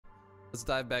Let's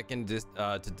dive back into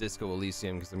to Disco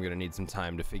Elysium because I'm gonna need some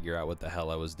time to figure out what the hell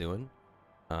I was doing.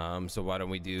 So why don't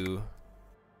we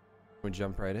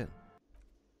jump right in?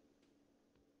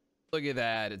 Look at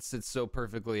that! It sits so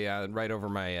perfectly right over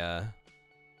my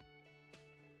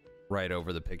right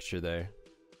over the picture there.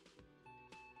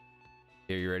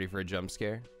 Are you ready for a jump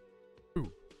scare?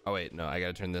 Ooh. Oh wait, no, I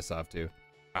gotta turn this off too.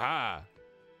 Ah!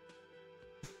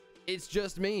 It's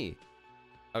just me.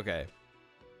 Okay.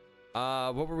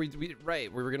 What were we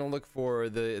right, we were gonna look for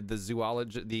the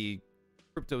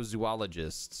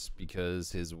cryptozoologists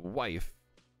because his wife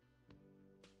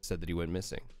said that he went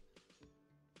missing.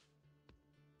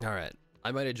 All right,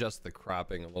 I might adjust the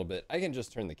cropping a little bit. I can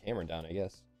just turn the camera down, I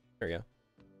guess. There we go.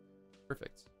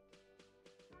 Perfect.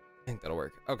 I think that'll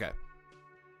work. Okay.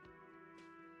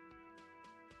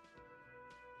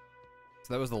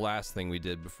 So that was the last thing we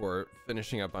did before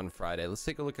finishing up on Friday. Let's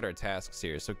take a look at our tasks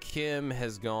here. So Kim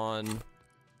has gone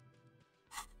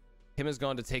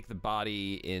to take the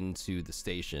body into the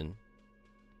station.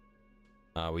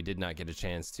 We did not get a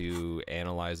chance to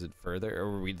analyze it further,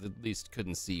 or we at least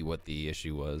couldn't see what the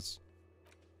issue was.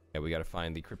 Yeah, we got to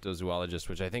find the cryptozoologist,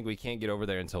 which I think we can't get over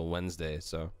there until Wednesday,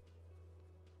 so.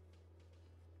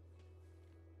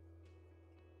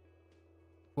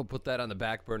 We'll put that on the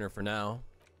back burner for now.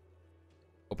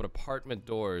 Open apartment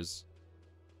doors.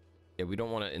 Yeah, we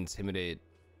don't want to intimidate.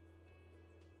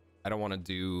 I don't want to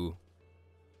do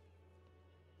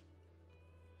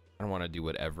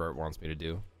what Everett wants me to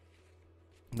do.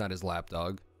 Not his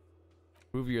lapdog.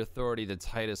 Prove your authority to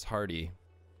Titus Hardy.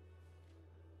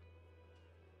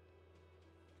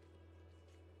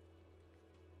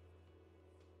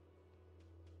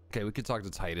 Okay, we could talk to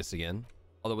Titus again.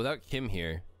 Although without Kim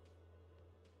here,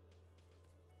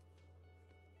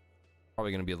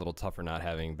 probably going to be a little tougher not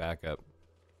having backup.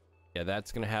 Yeah,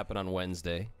 that's going to happen on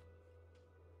Wednesday.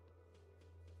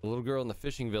 The little girl in the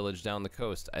fishing village down the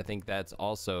coast. I think that's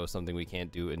also something we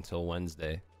can't do until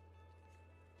Wednesday.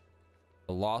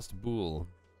 The lost bull.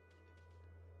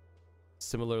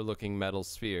 Similar looking metal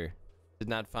sphere. Did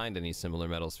not find any similar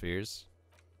metal spheres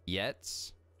yet.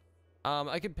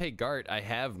 I could pay Gart. I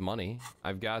have money.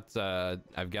 I've got 30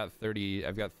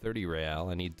 real.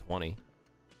 I need 20.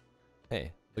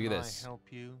 Hey, look at this. Can I help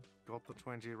you? Got the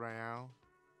 20 real?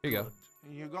 Here you go. Good.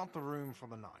 You got the room for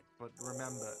the night, but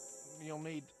remember, you'll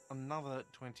need another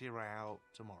 20 real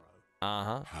tomorrow.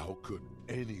 Uh-huh. How could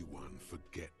anyone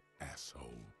forget,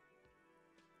 asshole?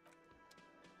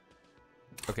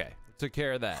 Okay, took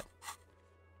care of that.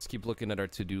 Let's keep looking at our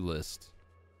to-do list.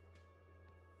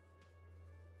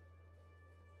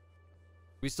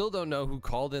 We still don't know who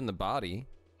called in the body.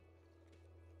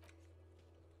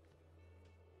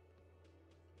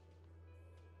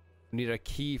 We need a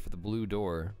key for the blue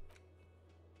door.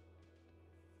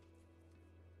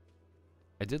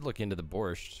 I did look into the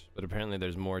borscht, but apparently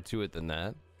there's more to it than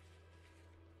that.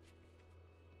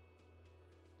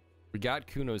 We got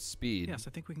Kuno's speed. Yes,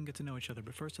 I think we can get to know each other,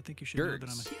 but first I think you should know that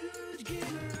I'm a huge giver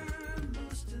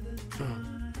most of the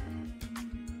time.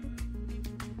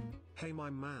 Hey my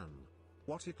man,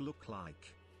 what it look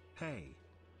like? Hey,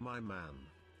 my man,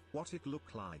 what it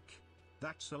look like?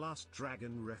 That's a Last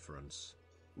Dragon reference.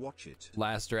 Watch it.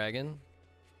 Last Dragon.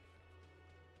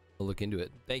 We'll look into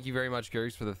it. Thank you very much,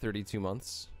 Gergs, for the 32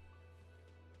 months.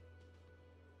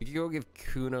 We could go give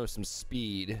Kuno some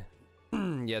speed.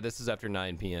 Yeah, this is after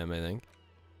 9 p.m., I think.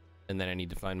 And then I need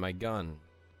to find my gun.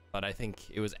 But I think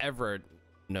it was Everett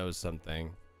knows something.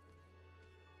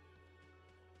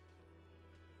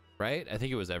 Right? I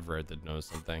think it was Everett that knows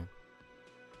something.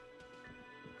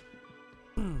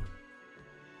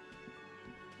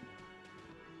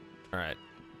 Alright.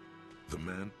 The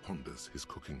man ponders his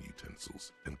cooking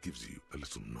utensils and gives you a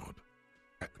little nod,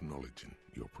 acknowledging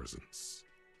your presence.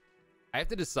 I have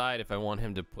to decide if I want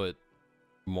him to put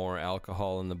more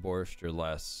alcohol in the borscht or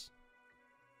less.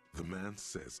 The man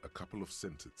says a couple of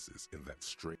sentences in that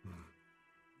straight.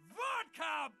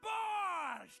 Vodka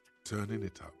borscht! Turning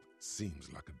it up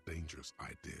seems like a dangerous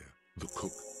idea. The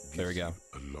cook There we gives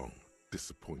go. you a long,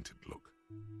 disappointed look,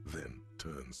 then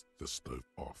turns the stove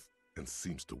off and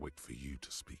seems to wait for you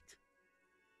to speak.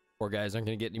 Poor guys aren't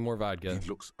going to get any more vodka. He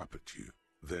looks up at you,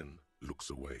 then looks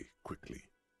away quickly,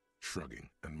 shrugging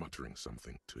and muttering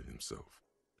something to himself.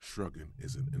 Shrugging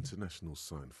is an international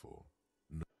sign for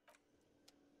no.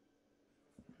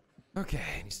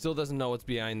 Okay, he still doesn't know what's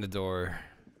behind the door.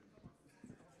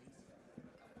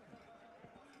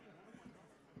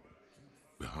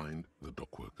 Behind the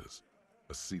dockworkers,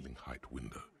 a ceiling height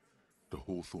window. The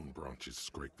hawthorn branches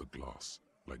scrape the glass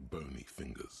like bony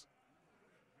fingers.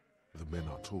 The men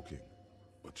are talking,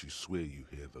 but you swear you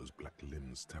hear those black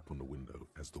limbs tap on the window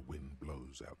as the wind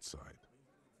blows outside.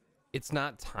 It's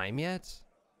not time yet?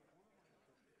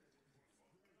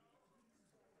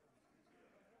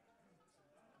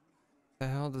 The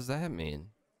hell does that mean?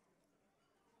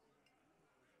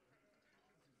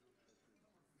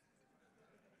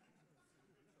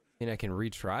 I mean, I can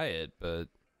retry it, but...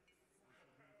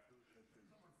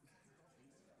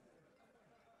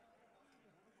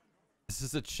 This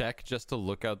is a check just to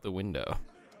look out the window.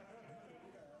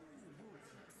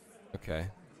 Okay.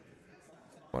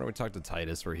 Why don't we talk to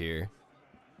Titus? We're here.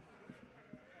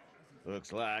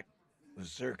 Looks like the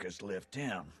circus left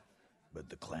town, but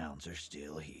the clowns are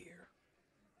still here.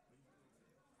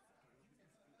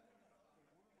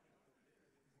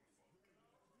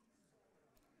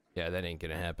 Yeah, that ain't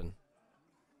gonna happen.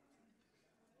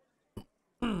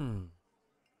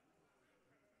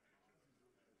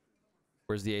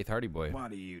 Where's the 8th Hardy Boy?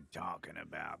 What are you talking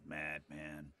about,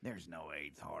 madman? There's no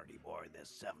 8th Hardy Boy. There's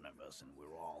 7 of us, and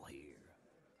we're all here.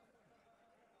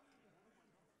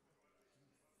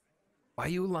 Why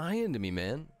you lying to me,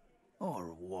 man?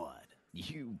 Or what?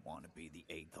 You want to be the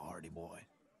 8th Hardy Boy?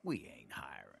 We ain't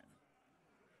hiring.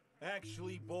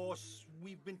 Actually, boss,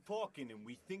 we've been talking and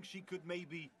we think she could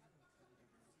maybe...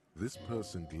 This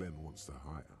person Glenn wants to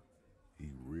hire,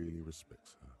 he really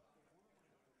respects her.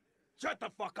 Shut the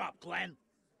fuck up, Glenn!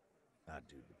 I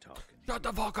do the talking. Shut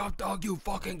the fuck up, dog, you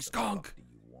fucking skunk! What do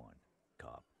you want,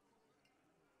 cop?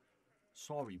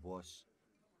 Sorry, boss.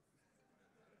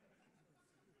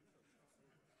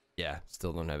 Yeah,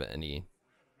 still don't have any...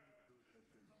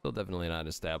 Still definitely not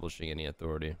establishing any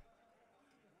authority.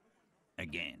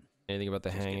 Again. Anything about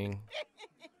the hanging?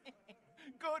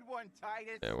 Good one,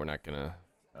 Titus. Yeah, we're not gonna...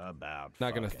 About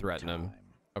Not gonna fucking threaten him. time.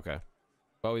 Okay.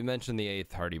 Well, we mentioned the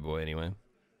 8th Hardy Boy anyway.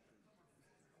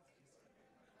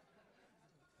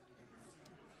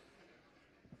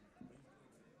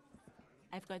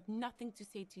 I've got nothing to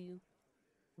say to you.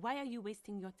 Why are you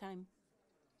wasting your time?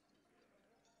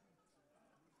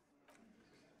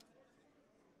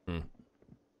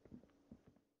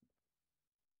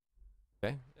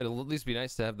 Okay. It'll at least be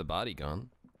nice to have the body gone.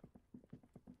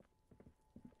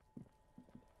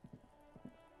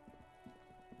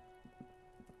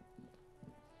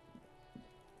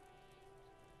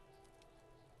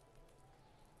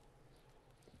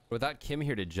 Without Kim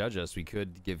here to judge us, we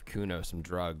could give Kuno some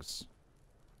drugs.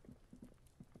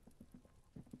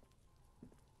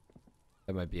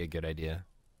 That might be a good idea.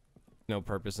 No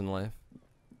purpose in life.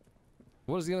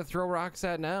 What is he gonna throw rocks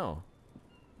at now?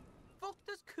 Fuck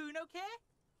does Kuno care?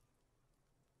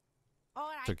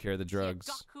 Alright, Took care of the drugs.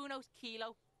 So you've got Kuno's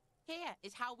kilo. Here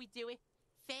is how we do it.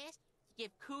 First, you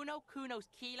give Kuno Kuno's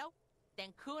kilo,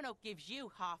 then Kuno gives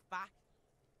you half back.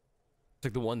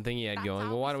 Took the one thing he had That's going.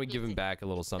 how Well, why we don't we give split him it. back a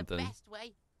little It's something? the best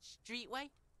way, street way.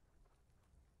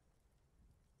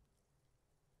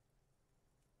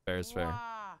 Fair is fair.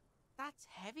 Wow, that's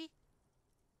heavy.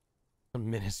 A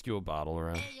minuscule bottle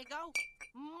around. There you go.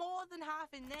 More than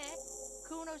half in there.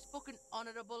 Kuno's fucking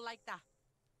honorable like that.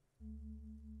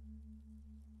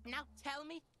 Now tell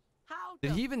me, how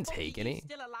Did the he even fuck take are you any?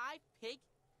 still alive, pig?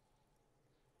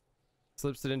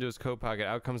 Slips it into his coat pocket.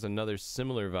 Out comes another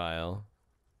similar vial.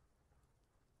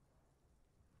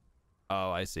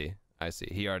 Oh, I see. I see.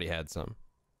 He already had some.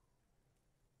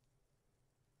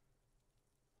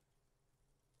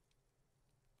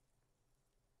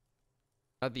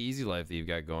 Not the easy life that you've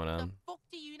got going The on. fuck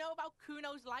do you know about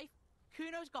Kuno's life?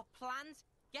 Kuno's got plans.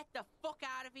 Get the fuck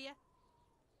out of here.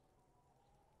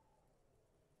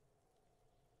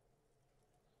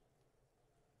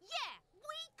 Yeah,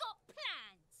 we got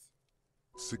plans.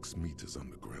 6 meters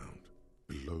underground,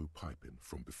 below piping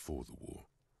from before the war,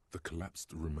 the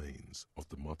collapsed remains of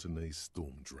the Martinez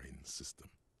storm drain system.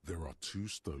 There are 2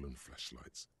 stolen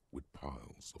flashlights with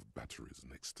piles of batteries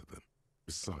next to them,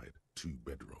 beside 2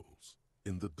 bedrolls,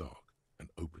 in the dark and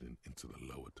opening into the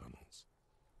lower tunnels.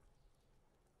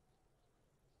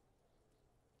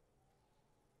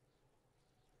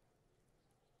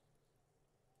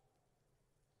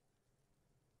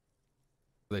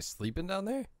 Are they sleeping down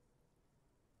there?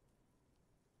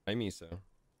 I mean so.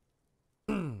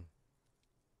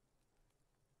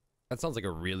 That sounds like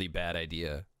a really bad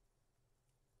idea.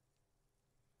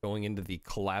 Going into the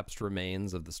collapsed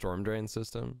remains of the storm drain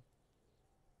system.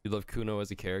 You love Kuno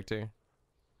as a character?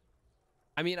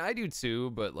 I mean, I do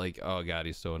too, but like, oh god,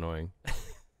 he's so annoying.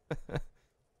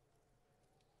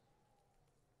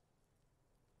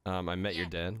 I met your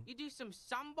dad. You do some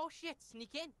sambo shit,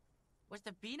 sneak in. Was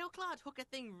the Beano-clad hooker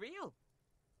thing real?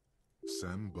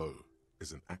 Sambo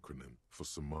is an acronym for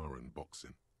Samaran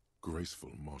boxing,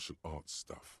 graceful martial arts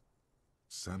stuff.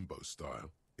 Sambo style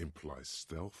implies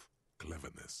stealth,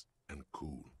 cleverness, and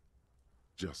cool.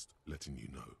 Just letting you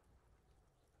know.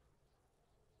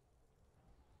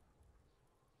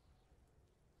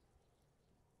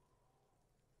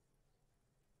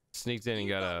 Sneaked in and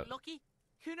got a... Lucky.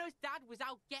 Kuno's dad was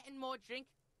out getting more drink.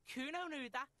 Kuno knew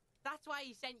that. That's why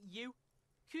he sent you.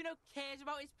 Kuno cares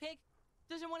about his pig.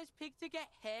 Doesn't want his pig to get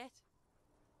hurt.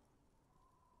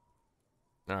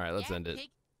 Alright, let's end it. Pig,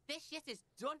 this shit is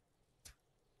done.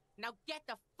 Now get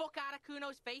the fuck out of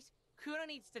Kuno's face. Kuno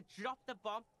needs to drop the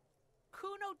bomb.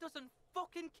 Kuno doesn't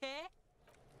fucking care.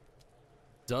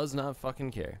 Does not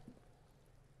fucking care.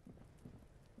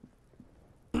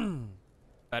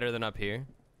 Better than up here.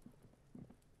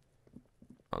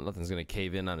 Well, nothing's gonna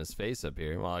cave in on his face up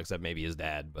here. Well, except maybe his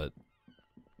dad, but...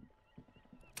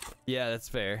 Yeah, that's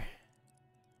fair.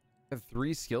 I have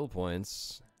 3 skill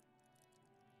points.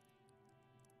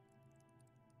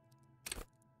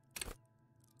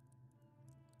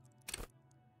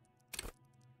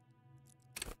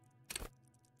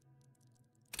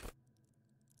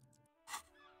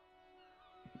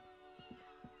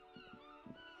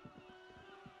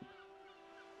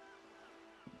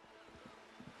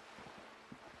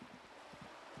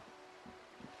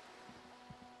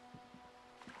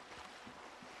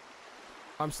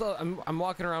 I'm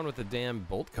walking around with the damn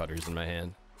bolt cutters in my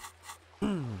hand.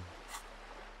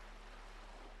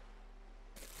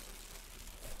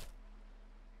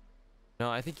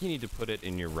 No, I think you need to put it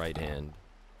in your right hand.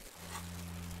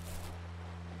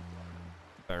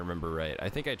 If I remember right. I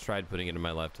think I tried putting it in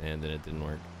my left hand and it didn't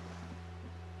work.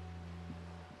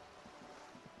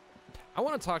 I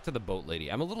want to talk to the boat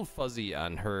lady. I'm a little fuzzy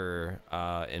on her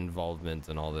involvement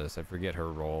in all this. I forget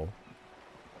her role.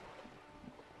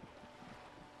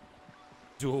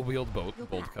 Dual wield bolt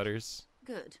cutters.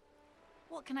 Good.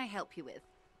 What can I help you with?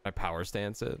 I power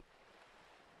stance it.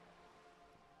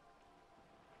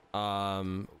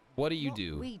 What do you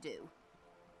do? We do.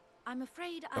 I'm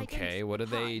afraid I Okay, what do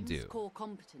they do? Core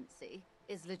competency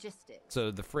is logistics.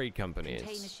 So the freight company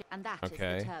Container is. ship, and that is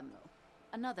Okay. the terminal.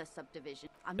 Another subdivision.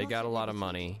 They got a lot of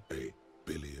money. $1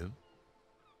 billion?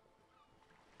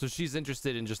 So she's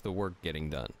interested in just the work getting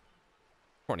done.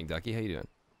 Morning, Ducky. How you doing?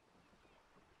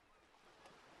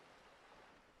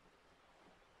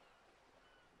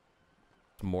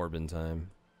 It's Morbin time.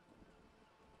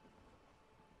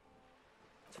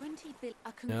 20 billion.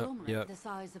 A conglomerate yep. the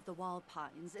size of the Wild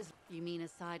Pines is. You mean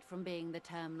aside from being the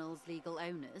terminal's legal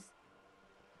owners,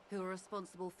 who are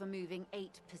responsible for moving 8%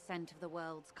 of the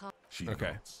world's car?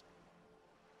 Okay.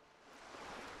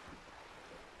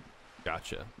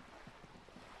 Gotcha.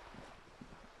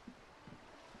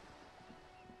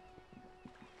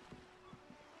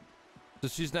 So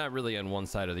she's not really on one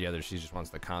side or the other. She just wants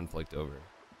the conflict over.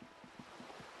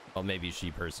 Well, maybe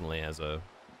she personally has a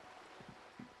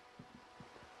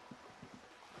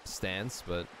stance,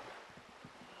 but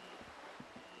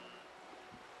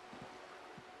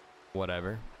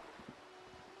whatever.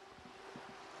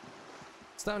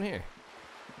 It's down here.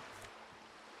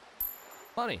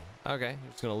 Money. Okay,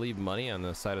 you're just gonna leave money on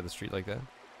the side of the street like that?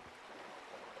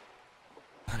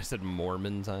 I said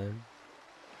Mormon time.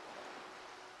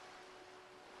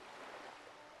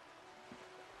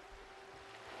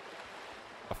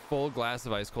 A full glass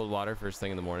of ice cold water first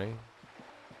thing in the morning.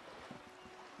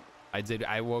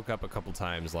 I woke up a couple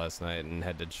times last night and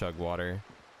had to chug water.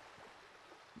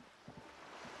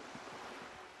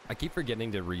 I keep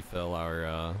forgetting to refill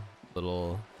our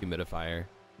little humidifier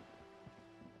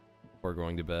before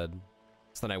going to bed.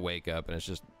 So then I wake up and it's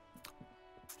just,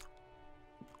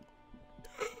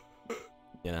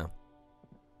 you know.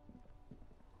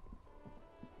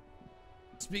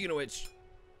 Speaking of which,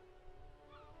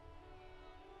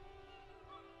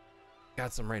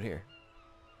 got some right here.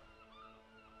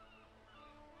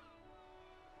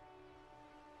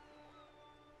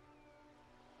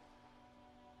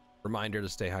 Reminder to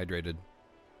stay hydrated.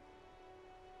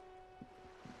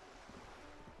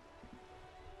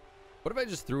 What if I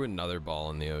just threw another ball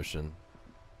in the ocean?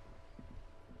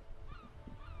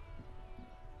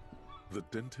 The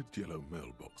dented yellow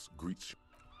mailbox greets you.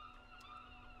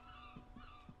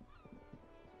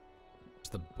 There's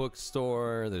the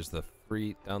bookstore, there's the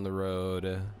Freet down the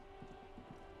road.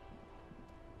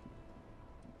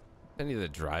 Any of the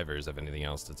drivers have anything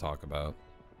else to talk about?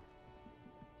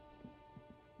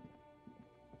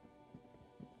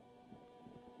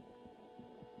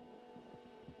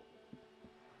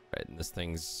 Right, and this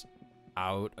thing's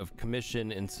out of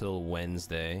commission until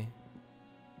Wednesday.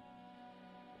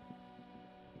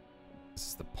 This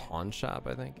is the pawn shop,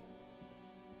 I think.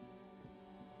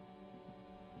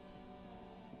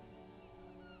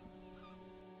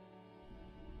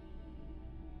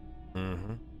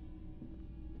 Mm-hmm.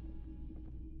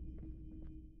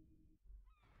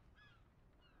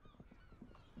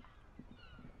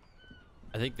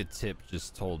 I think the tip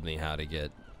just told me how to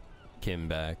get Kim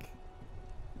back.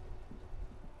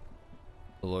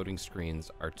 The loading screens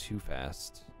are too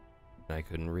fast. And I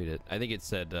couldn't read it. I think it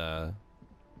said a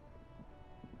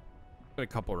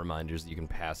couple reminders that you can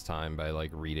pass time by like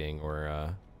reading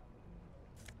or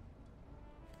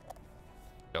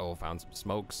oh, found some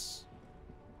smokes.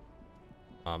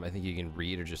 I think you can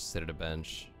read or just sit at a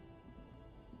bench.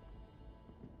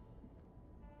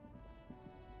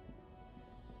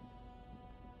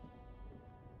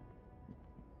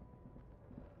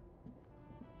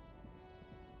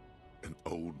 An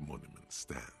old monument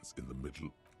stands in the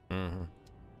middle. Mm-hmm.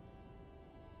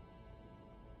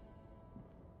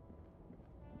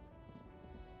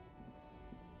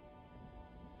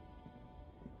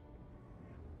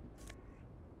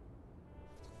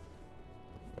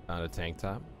 Found a tank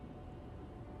top.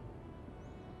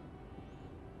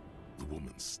 The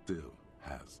woman still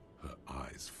has her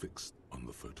eyes fixed on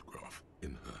the photograph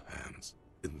in her hands.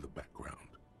 In the background,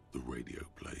 the radio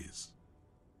plays.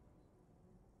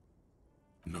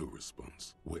 No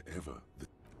response wherever the...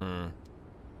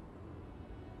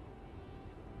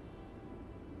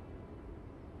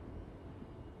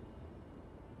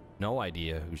 No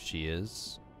idea who she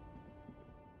is.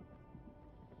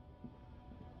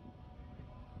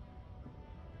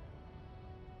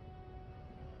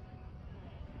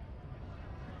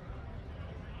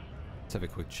 Let's have a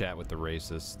quick chat with the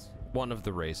racist. One of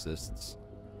the racists.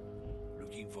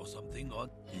 Looking for something on?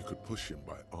 You could push him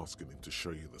by asking him to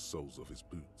show you the soles of his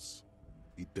boots.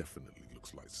 He definitely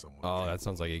looks like someone... Oh, that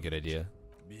sounds like a good idea.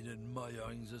 Been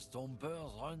admiring the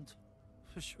stompers, right?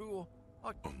 For sure.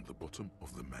 On the bottom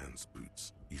of the man's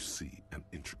boots, you see an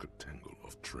intricate tangle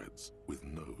of treads with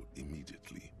no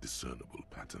immediately discernible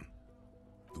pattern.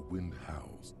 The wind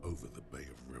howls over the Bay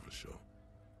of Revachol,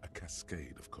 a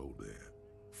cascade of cold air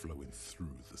flowing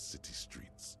through the city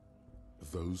streets.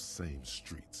 Those same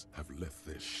streets have left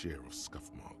their share of scuff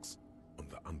marks on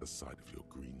the underside of your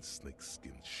green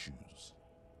snakeskin shoes.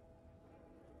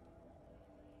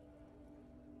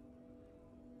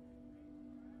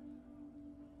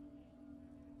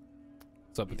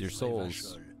 What's up with your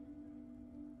souls?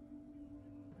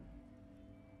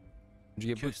 Where'd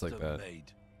you get boots like that?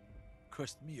 Made.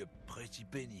 Cost me a pretty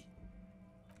penny.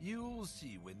 You'll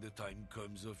see when the time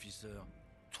comes, officer.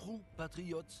 True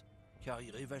patriots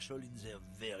carry Revachol in their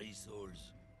very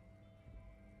souls.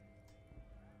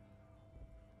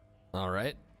 All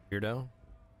right, weirdo.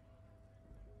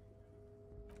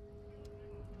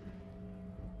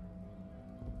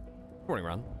 Morning,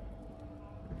 Ron.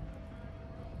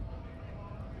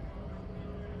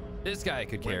 This guy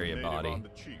could carry a body. On the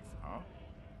chief, huh?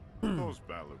 Those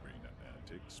ballerina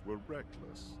antics were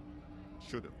reckless.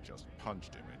 Should have just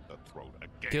punched him in the throat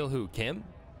again. Kill who? Kim?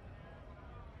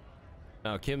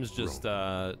 No, Kim's just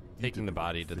taking the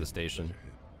body to the station.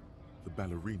 The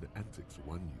ballerina antics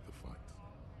won you the fight.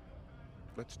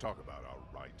 Let's talk about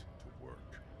our right to work.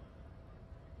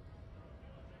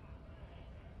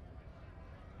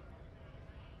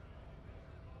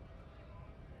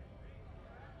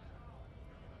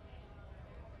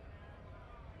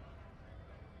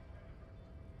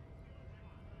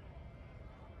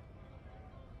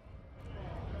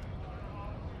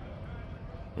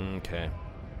 Okay.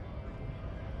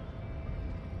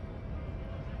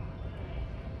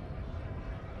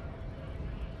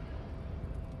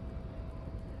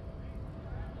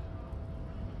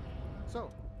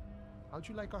 So, how'd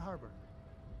you like our harbor?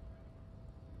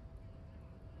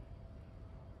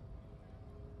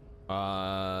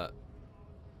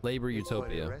 Labor It's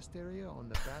Utopia. a rest area on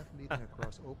the path leading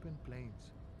across open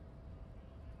plains.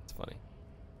 It's funny.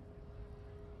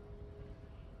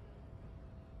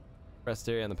 Rest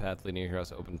area on the path leading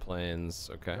across open plains.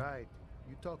 Okay. Right.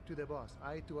 You talk to the boss,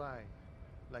 eye to eye,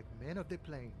 like men of the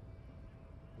plain.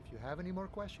 If you have any more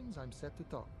questions, I'm set to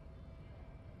talk.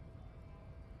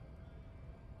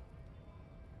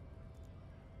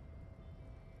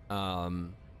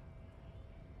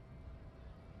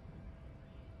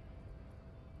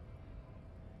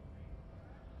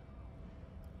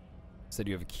 Said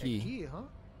you have a key. A key, huh?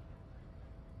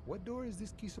 What door is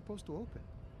this key supposed to open?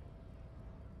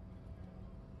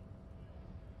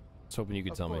 I was hoping you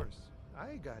could tell me. Of course,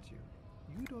 I got you.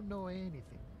 You don't know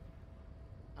anything.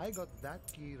 I got that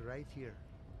key right here.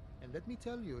 And let me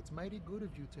tell you, it's mighty good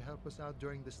of you to help us out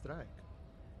during the strike.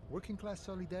 Working class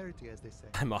solidarity, as they say.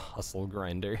 I'm a hustle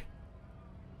grinder.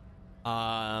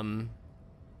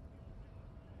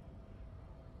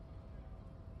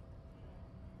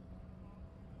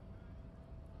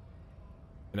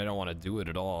 And I don't want to do it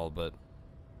at all, but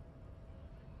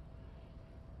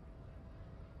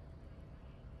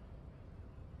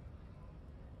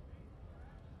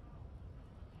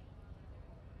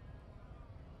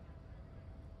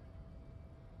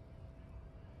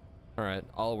All right,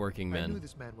 all working I knew men.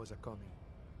 this man was a commie.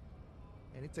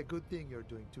 And it's a good thing you're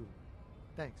doing too.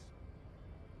 Thanks.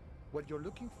 What you're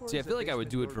looking for See, I is a feel like I would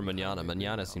do it basement for door Manana. behind the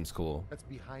Manana greenhouse. seems cool. That's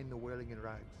behind the whirling and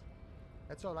rags.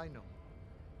 That's all I know.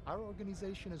 Our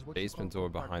organization is what Basement you door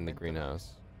call behind the compartmentalized.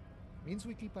 greenhouse. Means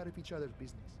we keep out of each other's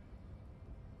business.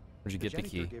 Where'd you get the janitor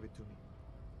key? Gave it to me.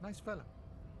 Nice fella.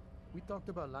 We talked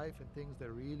about life and things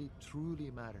that really, truly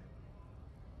matter.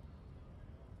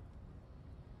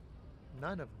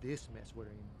 None of this mess we're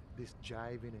in. This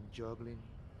jiving and juggling.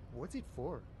 What's it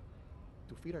for?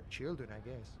 To feed our children, I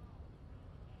guess.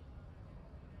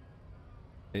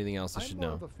 Anything else I I'm should more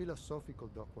know? of a philosophical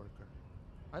dock worker.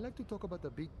 I like to talk about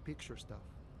the big picture stuff.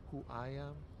 Who I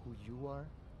am, who you are,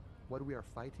 what we are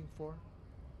fighting for.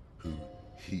 Who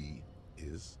he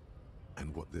is,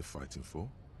 and what they're fighting for?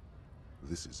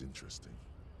 This is interesting.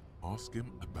 Ask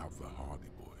him about the Hardy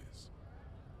Boys.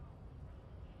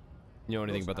 You know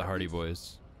anything Those about the Hardy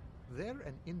Hardys? Boys? They're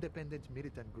an independent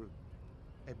militant group.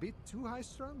 A bit too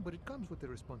high-strung, but it comes with the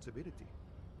responsibility.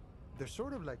 They're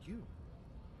sort of like you.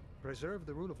 Preserve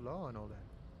the rule of law and all that.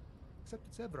 Except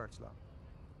it's Everard's law.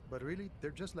 But really,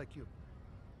 they're just like you.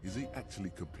 Is he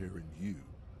actually comparing you,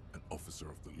 an officer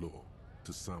of the law,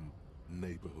 to some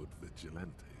neighborhood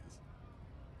vigilantes?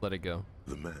 Let it go.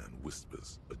 The man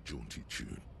whispers a jaunty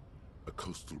tune. A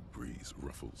coastal breeze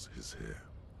ruffles his hair.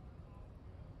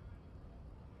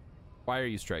 Why are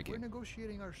you We're striking?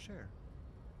 negotiating our share.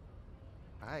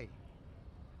 Aye.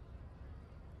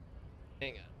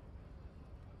 Hang on.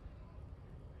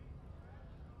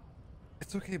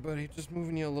 It's okay, buddy. Just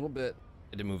moving you a little bit. I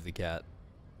had to move the cat.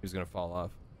 He was gonna fall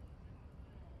off.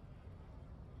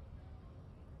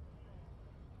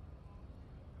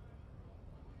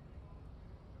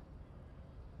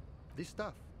 This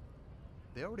stuff,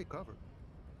 they already covered.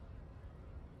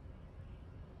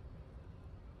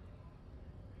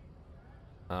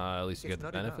 At least you It's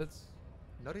get the not enough. benefits.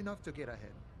 Not enough to get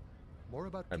ahead. More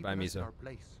about Right, buy keeping me us in some. our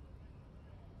place.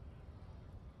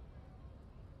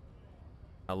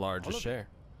 How large a All of it. share?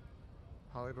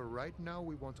 However, right now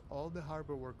we want all the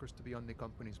harbor workers to be on the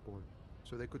company's board,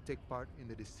 so they could take part in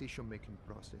the decision-making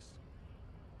process.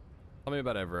 Tell me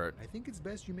about Everett. I think it's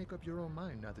best you make up your own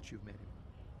mind now that you've met him.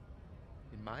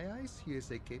 In my eyes, he is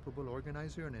a capable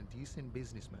organizer and a decent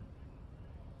businessman.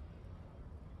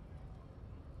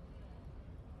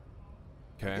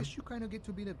 I Okay. guess you kind of get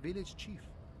to be the village chief.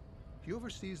 He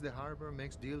oversees the harbor,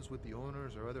 makes deals with the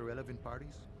owners or other relevant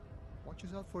parties,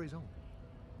 watches out for his own.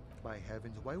 By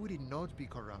heavens, why would he not be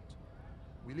corrupt?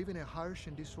 We live in a harsh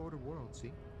and disordered world,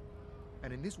 see?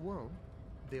 And in this world,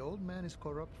 the old man is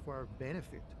corrupt for our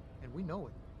benefit, and we know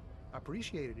it.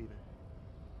 Appreciate it even.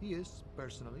 He is,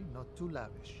 personally, not too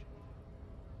lavish.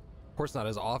 Of course not.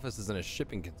 His office is in a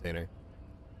shipping container.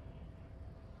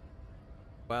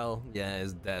 Well, yeah,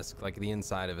 his desk, like the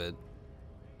inside of it.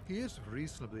 He is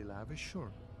reasonably lavish,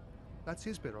 sure. That's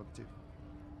his prerogative.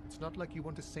 It's not like you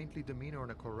want a saintly demeanor on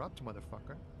a corrupt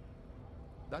motherfucker.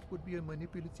 That would be a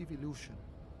manipulative illusion.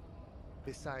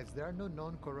 Besides, there are no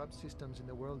non-corrupt systems in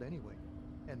the world anyway,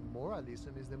 and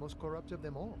moralism is the most corrupt of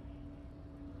them all.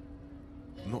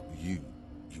 Not you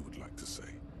would like to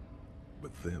say.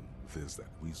 But then there's that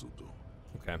weasel door.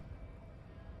 Okay.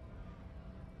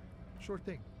 Sure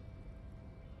thing.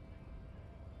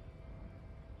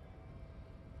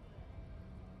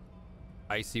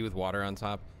 Icy with water on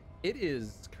top. It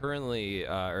is currently,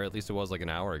 or at least it was like an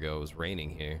hour ago, it was raining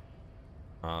here.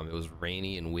 It was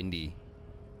rainy and windy.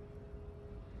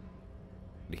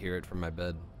 I could hear it from my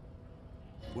bed.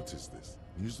 What is this?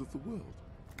 News of the world?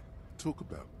 Talk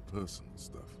about personal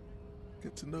stuff.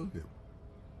 Get to know him.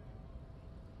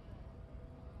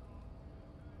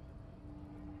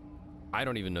 I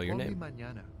don't even know your Call name. me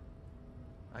Mañana.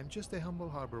 I'm just a humble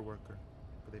harbor worker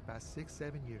for the past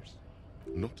 6-7 years.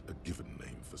 Not a given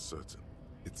name for certain.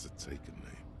 It's a taken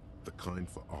name. The kind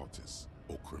for artists,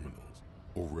 or criminals,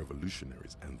 or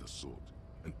revolutionaries and the sort.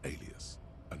 An alias.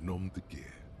 A nom de guerre.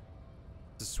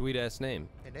 It's a sweet-ass name.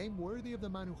 A name worthy of the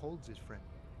man who holds his friend.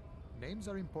 Names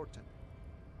are important.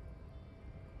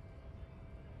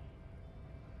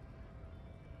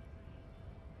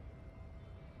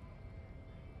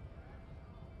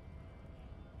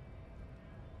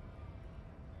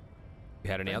 You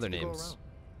had any Friends other to go names? around.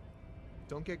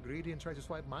 Don't get greedy and try to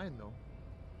swipe mine, though.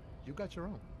 You got your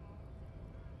own.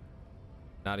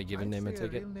 Not a given name, I I'd say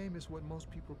take a it? real name is what most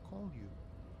people call you.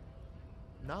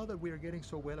 Now that we are getting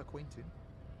so well acquainted,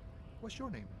 what's your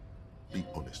name? Be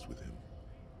honest with him.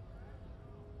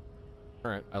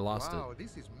 Alright, I lost Wow,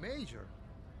 this is major.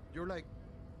 You're like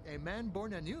a man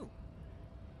born anew.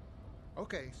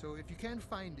 Okay, so if you can't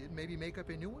find it, maybe make up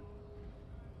a new one?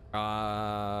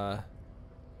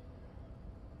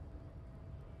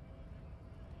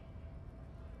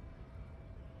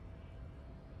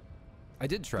 I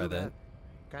did try Too that. bad.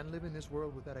 Can't live in this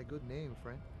world without a good name,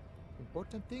 friend.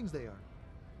 Important things they are.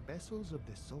 Vessels of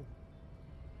the soul.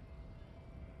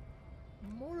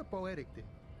 More a poetic thing.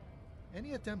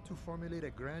 Any attempt to formulate a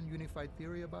grand unified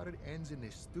theory about it ends in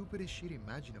the stupidest shit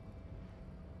imaginable.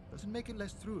 Doesn't make it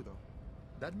less true, though.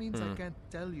 That means I can't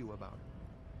tell you about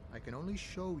it. I can only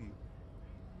show you.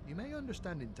 You may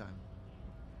understand in time.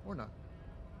 Or not.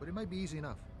 But it might be easy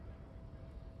enough.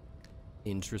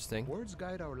 Interesting. Words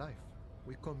guide our life.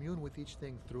 We commune with each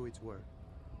thing through its word.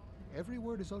 Every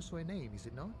word is also a name, is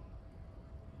it not?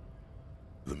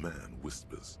 The man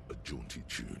whispers a jaunty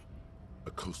tune.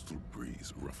 A coastal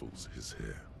breeze ruffles his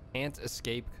hair. Can't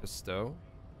escape Cousteau.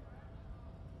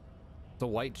 It's a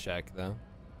white check, though.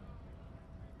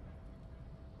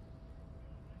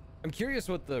 I'm curious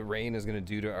what the rain is going to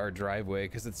do to our driveway,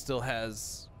 because it still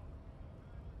has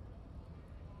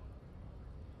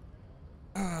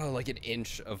like an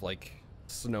inch of like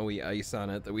snowy ice on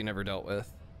it that we never dealt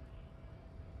with.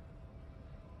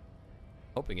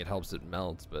 Hoping it helps it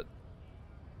melt, but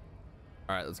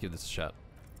all right, let's give this a shot.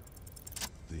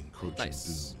 The encroaching doom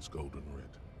is golden red.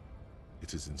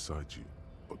 It is inside you,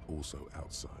 but also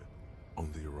outside,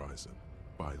 on the horizon,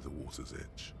 by the water's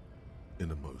edge.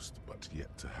 Innermost, but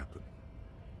yet to happen.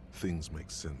 Things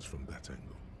make sense from that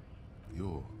angle.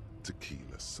 You're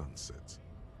Tequila Sunset.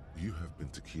 You have been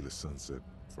Tequila Sunset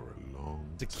for a long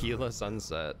Tequila time.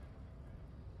 Sunset.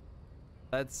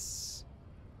 That's...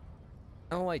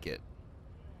 I don't like it.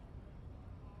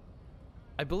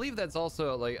 I believe that's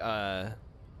also like I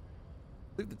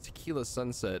believe the Tequila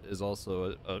Sunset is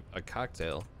also a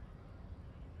cocktail.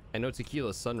 I know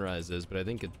Tequila Sunrise is, but I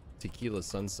think a Tequila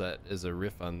Sunset is a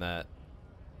riff on that.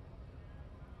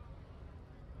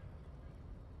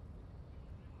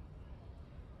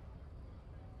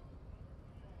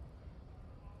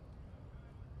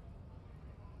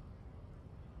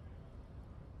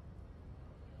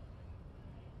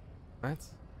 What?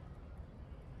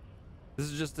 This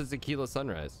is just a Tequila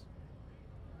Sunrise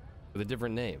with a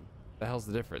different name. The hell's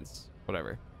the difference?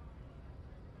 Whatever.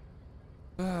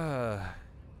 I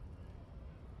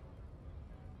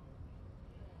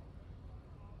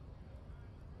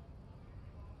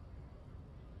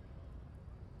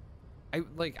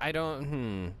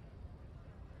don't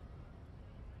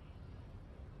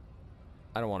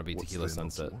want to be What's Tequila there not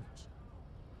to Sunset. want?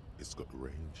 It's got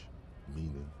range,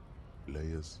 meaning,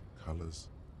 layers, colors,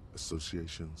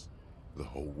 associations, the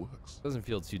whole works. Doesn't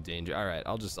feel too dangerous. All right,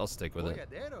 I'll stick with it.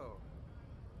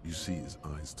 You see his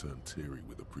eyes turn teary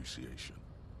with appreciation.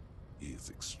 He is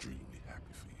extremely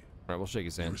happy for you. All right, we'll shake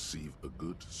his You hand. receive a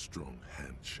good, strong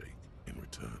handshake in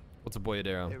return. What's a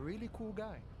Boyadero? A really cool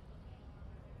guy.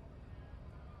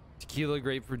 Tequila,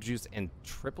 grapefruit juice, and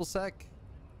triple sec.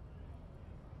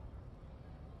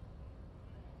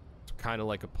 It's kind of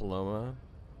like a Paloma.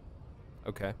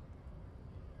 Okay.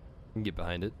 You can get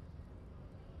behind it.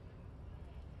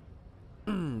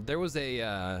 There was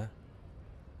a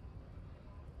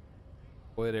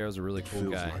Boyadero's a really cool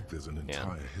Feels guy. like there's an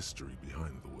entire history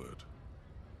behind the word,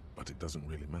 but it doesn't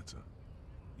really matter.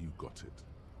 You got it.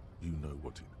 You know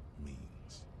what it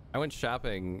means. I went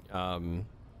shopping a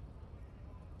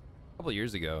couple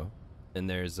years ago, and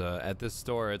there's at this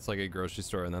store, it's like a grocery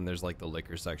store, and then there's like the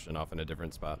liquor section off in a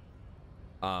different spot.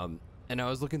 And I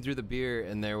was looking through the beer,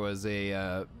 and there was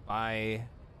a I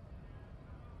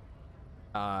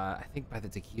think by the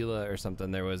tequila or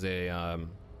something, there was a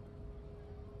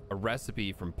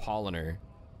recipe from Polliner.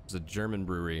 It's a German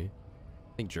brewery,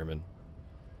 I think German,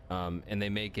 and they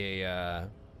make a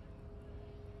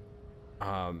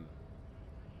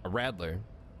Radler,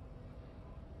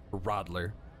 or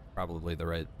Rodler, probably the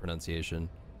right pronunciation,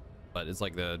 but it's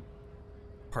like the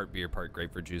part beer, part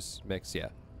grapefruit juice mix, yeah.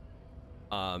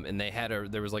 And they had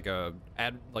there was like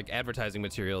advertising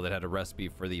material that had a recipe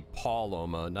for the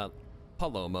Paloma, not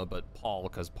Paloma, but Paul,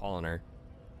 because Polliner,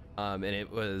 and it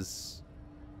was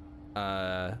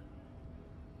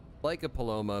like a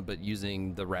Paloma, but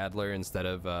using the Radler instead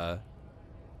of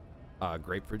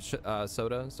grapefruit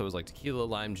soda. So it was like tequila,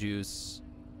 lime juice,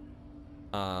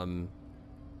 and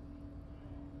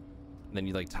then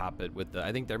you like top it with the,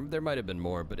 I think there might have been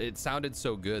more, but it sounded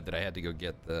so good that I had to go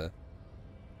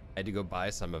I had to go buy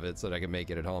some of it so that I could make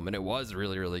it at home, and it was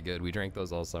really, really good. We drank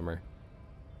those all summer.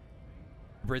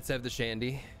 Brits have the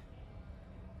shandy.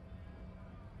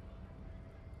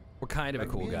 We're kind of a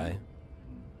cool guy.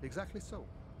 Exactly so.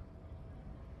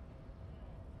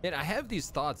 And I have these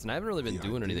thoughts, and I haven't really been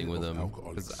doing anything with them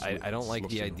because I don't like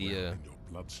the idea. In your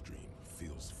bloodstream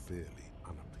feels fairly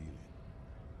unappealing.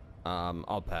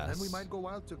 I'll pass. Then we might go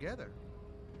out together,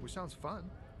 which sounds fun.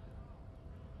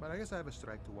 But I guess I have a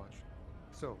strike to watch.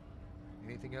 So,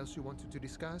 Anything else you wanted to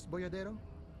discuss, Boyadero?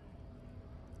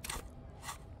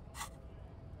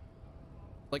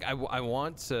 Like, I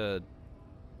want to...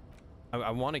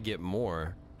 I want to get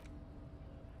more.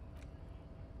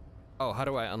 Oh, how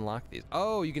do I unlock these?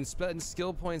 Oh, you can spend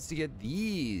skill points to get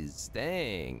these.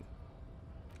 Dang.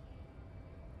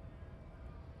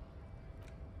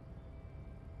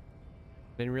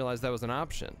 Didn't realize that was an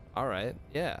option. All right,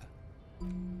 yeah. All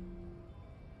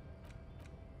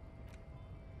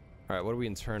right, what are we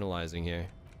internalizing here?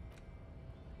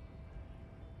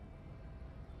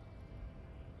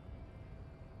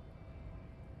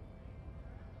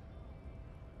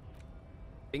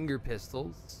 Finger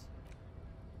pistols.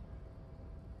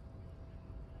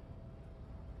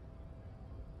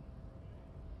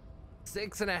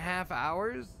 Six and a half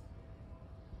hours?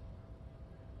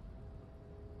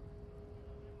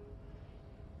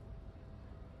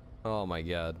 Oh my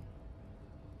god.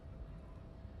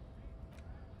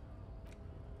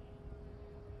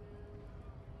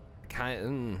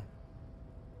 Kind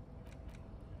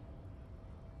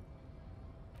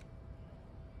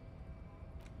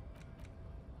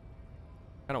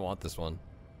I don't want this one.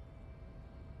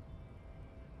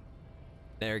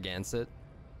 Narragansett.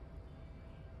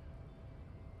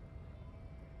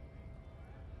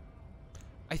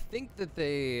 I think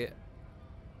that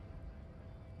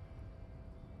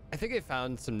I think I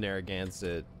found some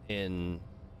Narragansett in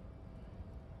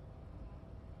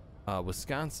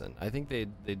Wisconsin. I think they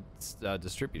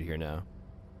distribute here now.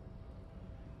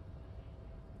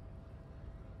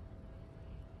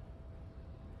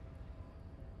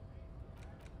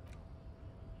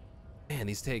 Man,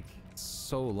 these take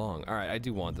so long. All right, I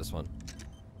do want this one.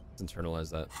 Let's internalize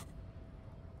that.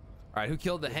 All right, who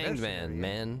killed the hanged man,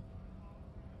 man?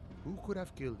 Who could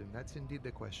have killed him? That's indeed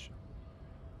the question.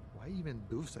 Why even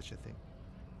do such a thing?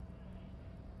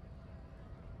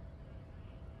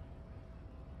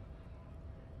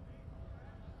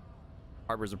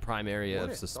 Harbor's a prime area What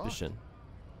of a suspicion.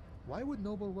 thought. Why would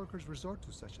noble workers resort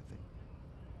to such a thing?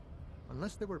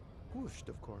 Unless they were pushed,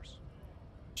 of course.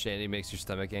 Shandy makes your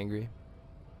stomach angry.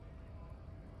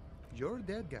 Your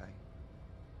dead guy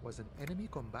was an enemy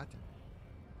combatant.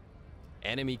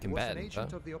 Enemy Was an combatant,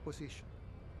 agent huh? of the opposition,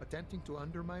 attempting to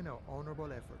undermine our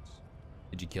honorable efforts.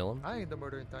 Did you kill him? I ain't the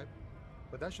murdering type,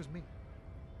 but that's just me.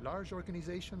 Large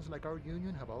organizations like our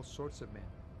union have all sorts of men,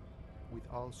 with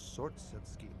all sorts of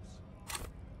skills.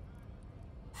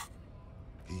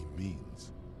 He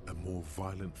means a more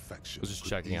violent faction. I was just could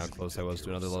checking how easily close I take was to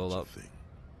care of another level such a up. thing.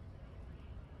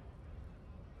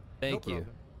 Thank No you.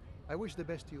 problem. I wish the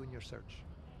best to you in your search.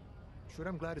 Sure,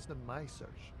 I'm glad it's not my search.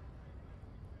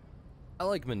 I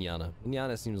like Manana.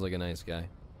 Manana seems like a nice guy.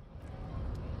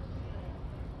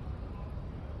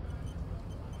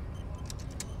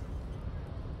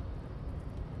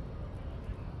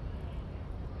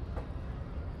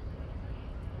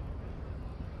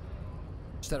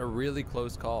 Just had a really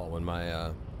close call when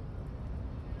my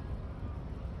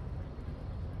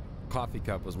coffee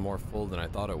cup was more full than I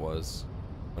thought it was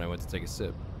when I went to take a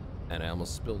sip, and I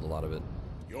almost spilled a lot of it.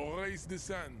 Your race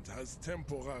descent has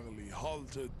temporarily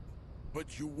halted,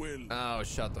 but you will. Oh,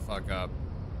 shut the fuck up.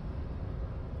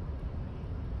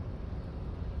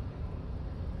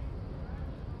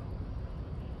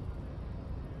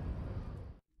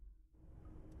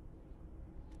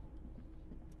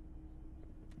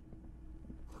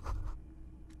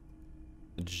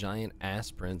 A giant ass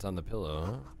print on the pillow,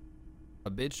 huh?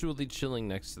 Habitually chilling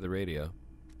next to the radio.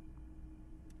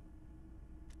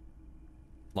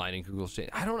 Leinenkugel.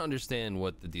 I don't understand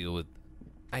what the deal with.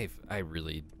 I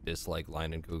really dislike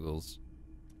Leinenkugels.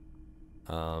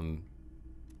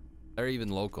 They're even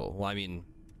local. Well, I mean,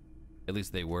 at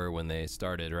least they were when they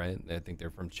started, right? I think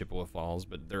they're from Chippewa Falls,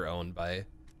 but they're owned by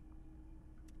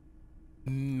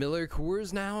Miller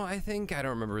Coors now, I think. I don't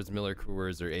remember if it's Miller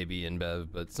Coors or AB InBev,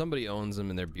 but somebody owns them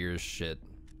and their beer's shit.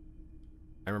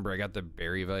 I remember I got the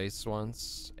Berry Weiss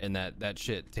once, and that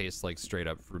shit tastes like straight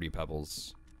up Fruity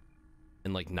Pebbles.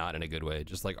 And like not in a good way,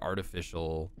 just like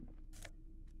artificial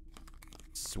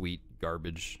sweet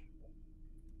garbage.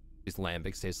 These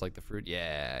lambics taste like the fruit.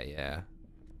 Yeah.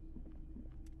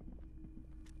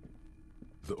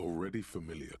 The already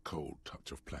familiar cold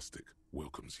touch of plastic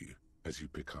welcomes you as you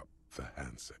pick up the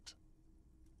handset.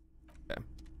 Okay.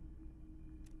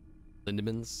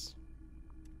 Lindemans.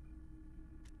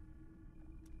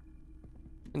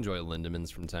 Enjoy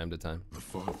Lindemans from time to time. The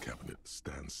file cabinet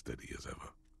stands steady as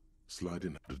ever. Slide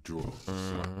in the drawers.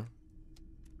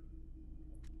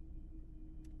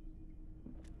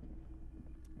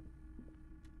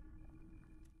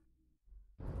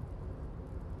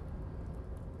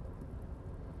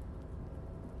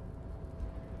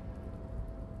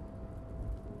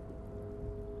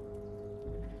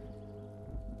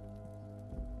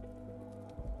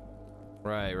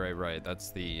 Right.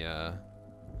 That's the,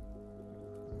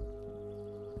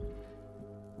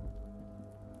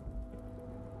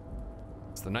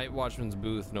 it's the night watchman's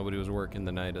booth. Nobody was working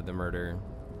the night of the murder,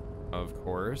 of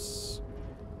course.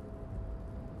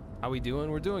 How we doing?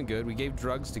 We're doing good. We gave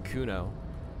drugs to Kuno.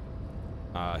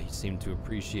 He seemed to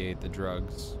appreciate the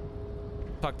drugs.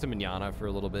 Talked to Manana for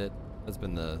a little bit. That's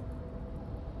been the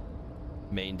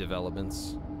main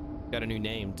developments. Got a new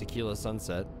name, Tequila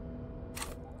Sunset.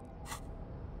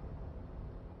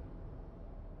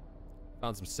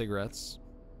 Found some cigarettes.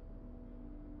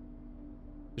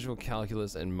 Visual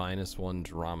calculus and -1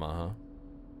 drama, huh?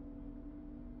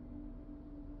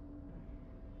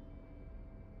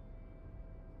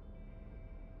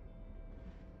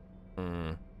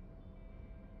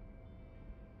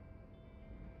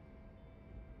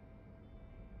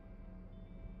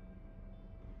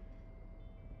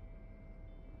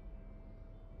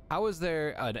 How is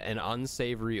there an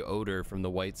unsavory odor from the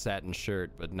white satin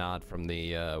shirt, but not from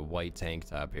the white tank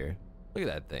top here? Look at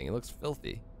that thing. It looks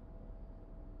filthy.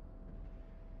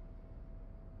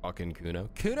 Fucking Kuno.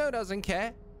 Kuno doesn't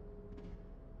care.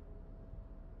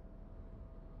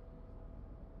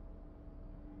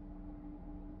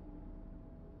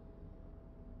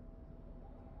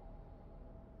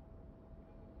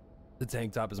 The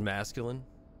tank top is masculine.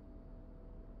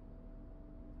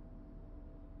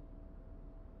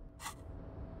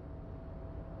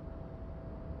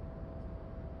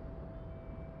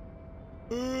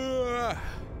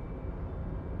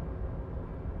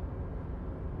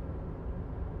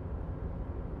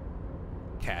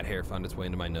 Cat hair found its way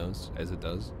into my nose, as it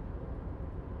does.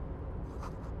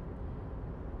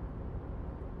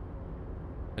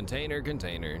 Container. Do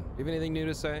you have anything new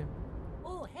to say?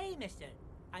 Oh, hey, mister.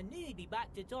 I knew you'd be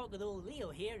back to talk with old Leo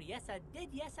here. Yes, I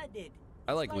did.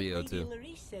 I like It's Leo, Lady too.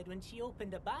 Larice said when she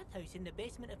opened a bathhouse in the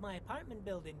basement of my apartment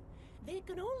building. They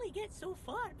can only get so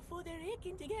far before they're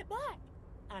aching to get back.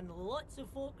 And lots of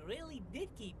folk really did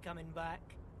keep coming back.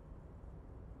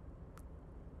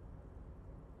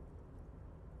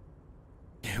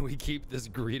 Can we keep this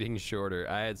greeting shorter?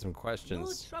 I had some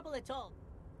questions. No trouble at all.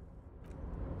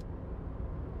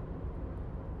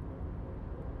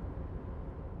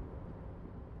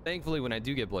 Thankfully, when I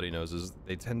do get bloody noses,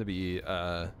 they tend to be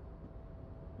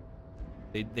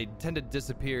they tend to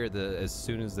disappear as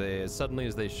suddenly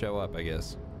as they show up, I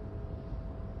guess.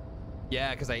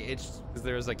 Yeah, because I itched because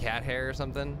there was a cat hair or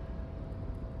something.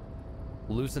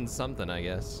 Loosened something, I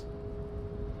guess.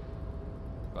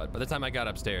 But by the time I got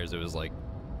upstairs, it was like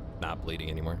not bleeding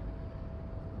anymore.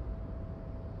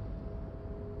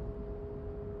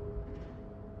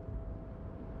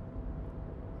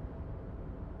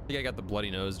 I think I got the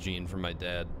bloody nose gene from my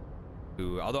dad,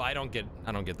 who, although I don't get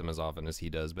them as often as he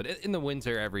does, but in the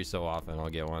winter, every so often I'll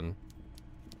get one.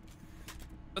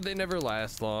 But they never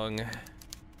last long.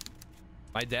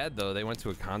 My dad, though, they went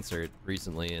to a concert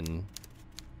recently and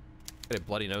had a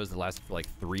bloody nose that lasted for like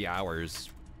 3 hours.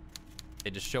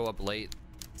 They just show up late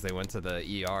because they went to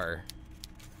the ER.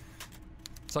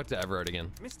 Suck to Everard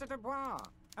again. Mr. Dubois,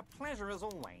 a pleasure as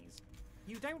always.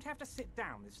 You don't have to sit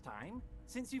down this time,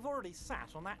 since you've already sat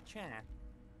on that chair.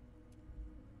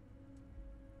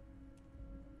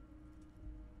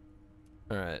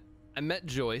 All right. I met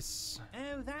Joyce.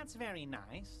 Oh, that's very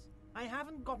nice. I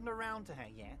haven't gotten around to her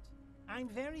yet. I'm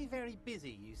very, very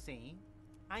busy, you see.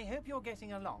 I hope you're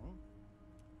getting along.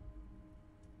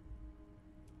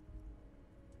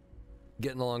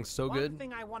 Getting along so good. One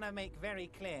thing I want to make very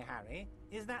clear, Harry,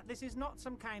 is that this is not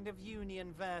some kind of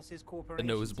union versus corporation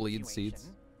The nosebleed situation.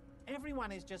 seats.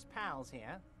 Everyone is just pals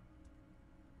here.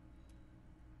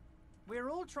 We're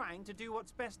all trying to do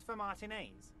what's best for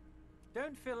Martinez.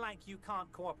 Don't feel like you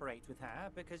can't cooperate with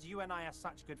her because you and I are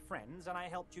such good friends and I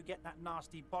helped you get that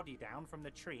nasty body down from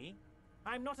the tree.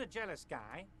 I'm not a jealous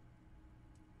guy.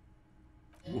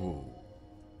 Whoa,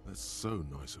 that's so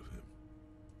nice of him.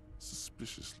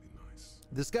 Suspiciously nice.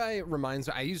 This guy reminds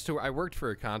me, I worked for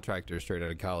a contractor straight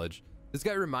out of college. This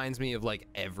guy reminds me of like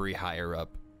every higher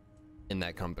up in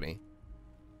that company.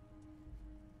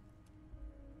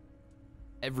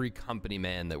 Every company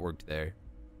man that worked there.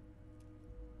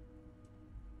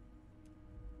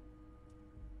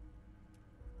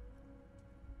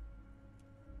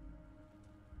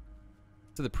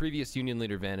 So the previous union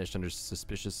leader vanished under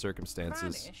suspicious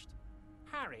circumstances. Vanished?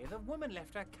 Harry, the woman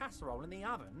left her casserole in the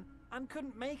oven and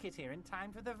couldn't make it here in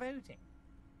time for the voting.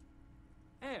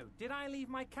 Oh, did I leave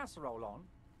my casserole on?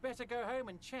 Better go home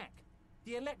and check.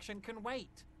 The election can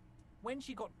wait. When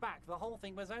she got back, the whole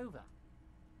thing was over.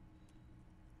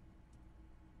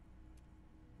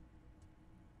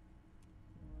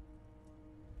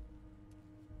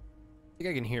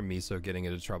 think I can hear Miso getting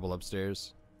into trouble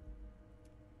upstairs.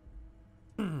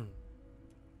 You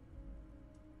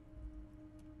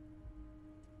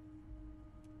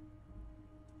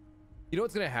know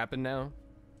what's gonna happen now?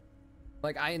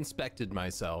 Like, I inspected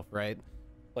myself, right?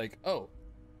 Like, oh,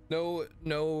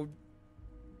 no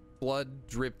blood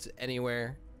dripped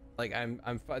anywhere. Like,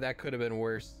 that could have been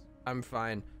worse. I'm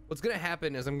fine. What's gonna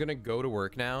happen is I'm gonna go to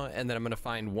work now, and then I'm gonna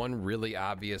find one really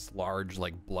obvious large,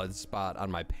 like, blood spot on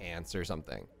my pants or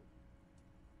something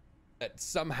that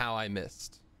somehow I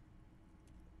missed.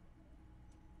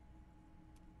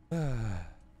 I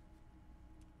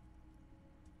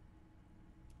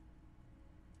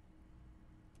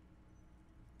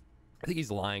think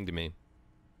he's lying to me.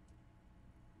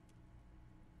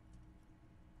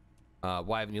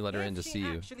 Why haven't you let her in to see you?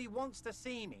 If she actually wants to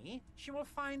see me, she will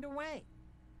find a way.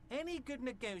 Any good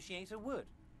negotiator would.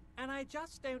 And I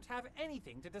just don't have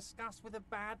anything to discuss with a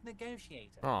bad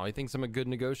negotiator. Oh, he thinks I'm a good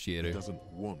negotiator. He doesn't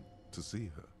want to see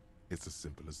her. It's as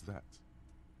simple as that.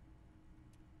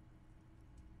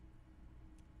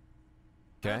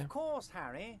 Okay. Of course,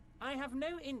 Harry. I have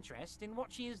no interest in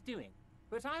what she is doing.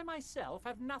 But I myself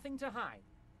have nothing to hide.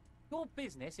 Your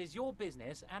business is your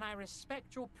business, and I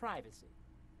respect your privacy.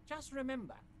 Just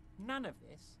remember, none of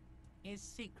this is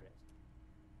secret.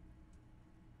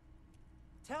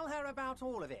 Tell her about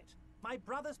all of it. My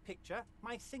brother's picture,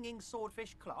 my singing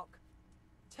swordfish clock.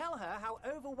 Tell her how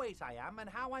overweight I am and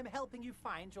how I'm helping you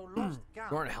find your lost gun.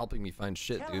 You aren't helping me find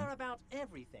shit, Tell dude. her about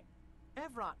everything.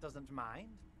 Everett doesn't mind.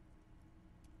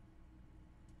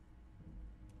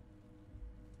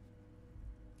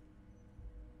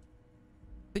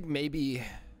 I think maybe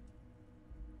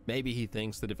he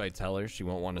thinks that if I tell her, she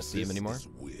won't want to see him anymore. This is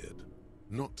weird.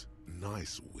 Not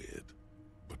nice weird,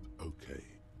 but okay.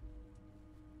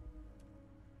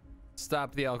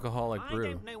 Stop the alcoholic brew.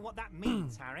 I don't know what that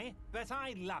means, Harry, but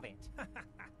I love it.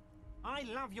 I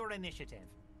love your initiative.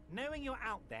 Knowing you're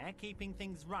out there keeping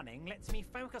things running lets me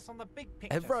focus on the big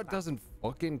picture. Everett doesn't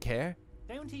fucking care.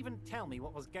 Don't even tell me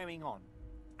what was going on.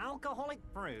 Alcoholic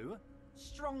brew,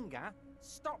 stronger,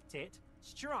 stopped it,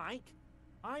 strike.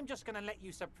 I'm just gonna let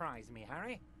you surprise me,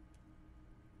 Harry.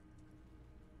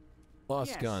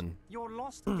 Lost Yes, gun. Your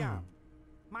lost gun.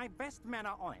 My best men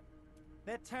are on it.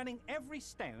 They're turning every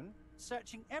stone,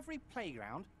 searching every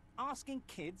playground, asking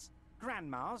kids,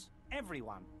 grandmas,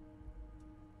 everyone.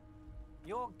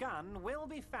 Your gun will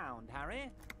be found,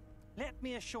 Harry. Let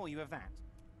me assure you of that.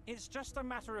 It's just a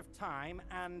matter of time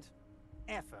and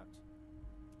effort.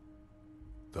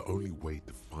 The only way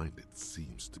to find it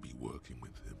seems to be working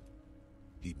with him.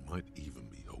 He might even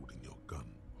be holding your gun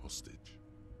hostage.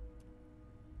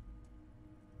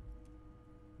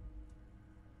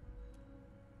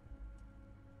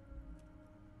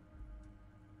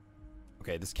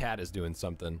 Okay, this cat is doing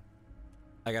something.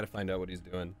 I gotta find out what he's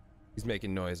doing. He's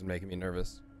making noise and making me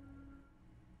nervous.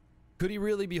 Could he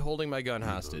really be holding my gun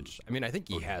hostage? I mean, I think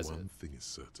he has it. One thing is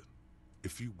certain.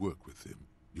 If you work with him,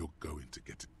 you're going to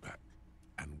get it back.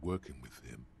 And working with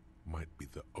him might be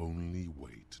the only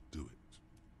way to do it.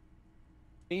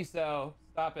 Miso,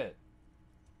 stop it.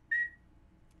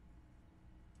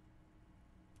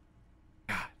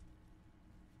 God.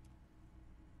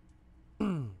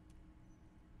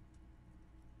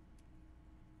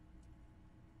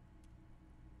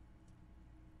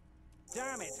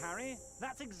 Damn it, Harry.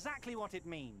 That's exactly what it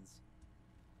means.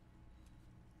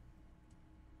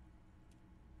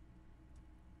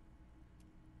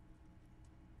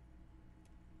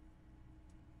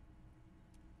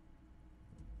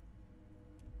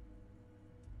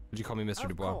 Would you call me Mr.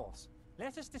 Dubois? Of course.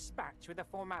 Let us dispatch with the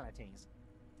formalities.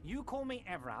 You call me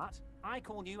Everett, I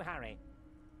call you Harry.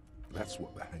 That's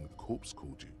what the hanged corpse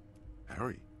called you.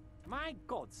 Harry. My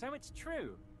God, so it's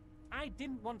true. I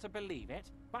didn't want to believe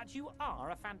it, but you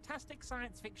are a fantastic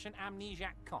science fiction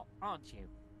amnesiac cop, aren't you?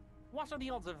 What are the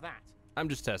odds of that? I'm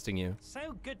just testing you.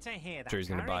 So good to hear that, Sure he's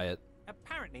gonna Harry. buy it.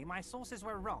 Apparently, my sources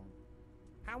were wrong.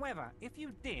 However, if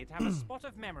you did have a spot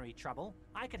of memory trouble,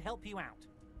 I could help you out.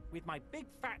 With my big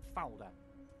fat folder.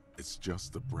 It's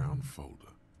just a brown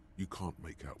folder. You can't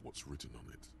make out what's written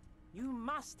on it. You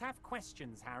must have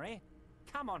questions, Harry.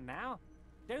 Come on now.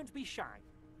 Don't be shy.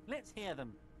 Let's hear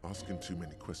them. Asking too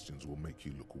many questions will make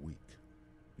you look weak.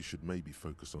 You should maybe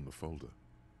focus on the folder.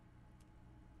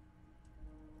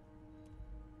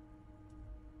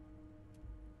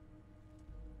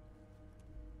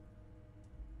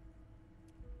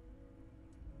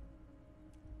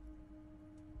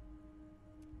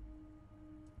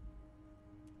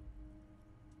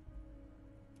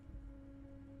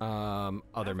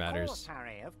 Other matters. Of course,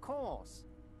 Harry, of course.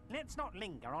 Let's not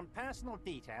linger on personal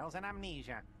details and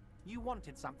amnesia. You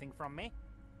wanted something from me.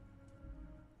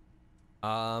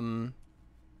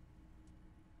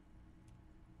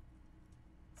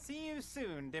 See you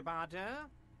soon, Debarder.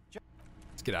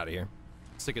 Let's get out of here.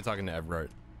 Sick of talking to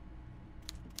Everett.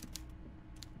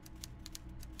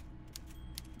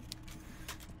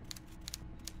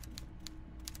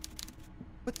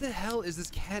 What the hell is this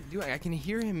cat doing? I can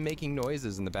hear him making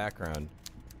noises in the background.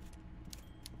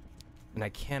 And I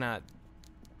cannot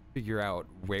figure out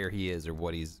where he is or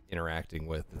what he's interacting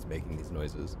with that's making these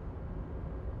noises.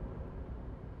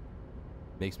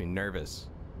 Makes me nervous.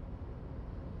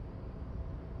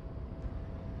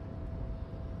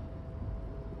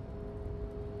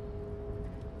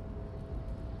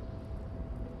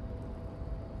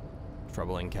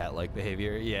 Troubling cat-like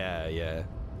behavior? Yeah, yeah.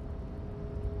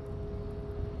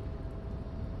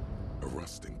 A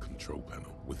rusting control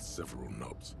panel with several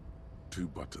knobs. 2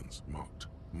 buttons marked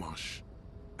Marsh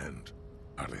and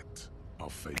Arrête are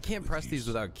faded. I can't press these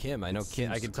without Kim. I know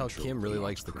Kim. I can tell Kim really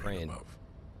likes the crane. Above.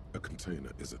 A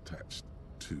container is attached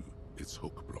to its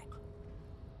hook block.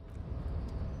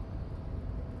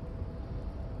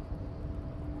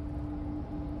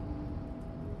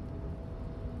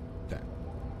 Okay.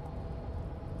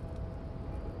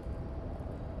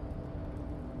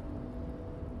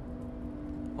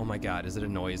 Oh my god, is it a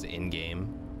noise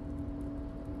in-game?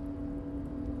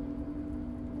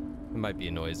 It might be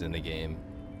a noise in the game.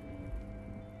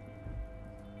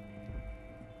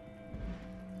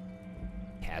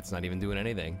 Cat's not even doing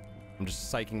anything. I'm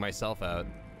just psyching myself out.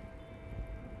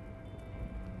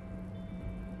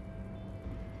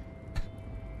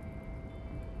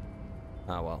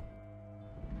 Ah, well.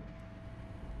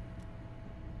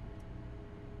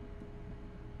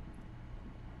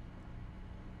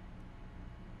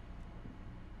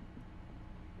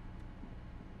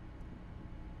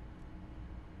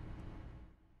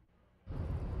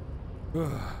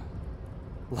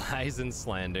 Lies and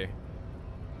slander.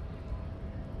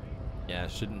 Yeah,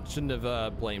 shouldn't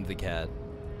have blamed the cat.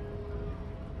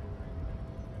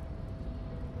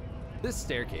 This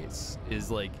staircase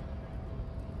is like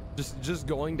just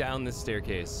going down this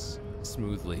staircase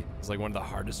smoothly. It's like one of the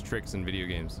hardest tricks in video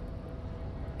games.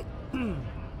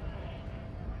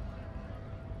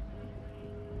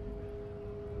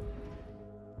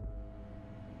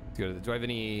 Good. Do I have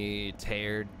any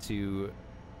tear to?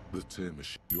 The tear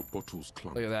machine. Your bottles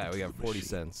clump. Look at that. We got 40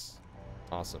 cents.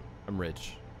 Awesome. I'm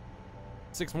rich.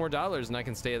 $6 more and I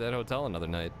can stay at that hotel another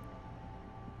night.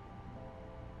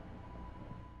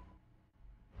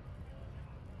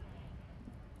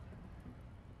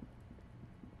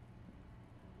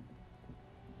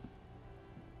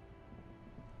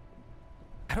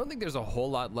 I don't think there's a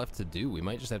whole lot left to do. We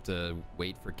might just have to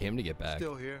wait for Kim to get back.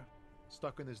 Still here,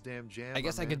 stuck in this damn jam. I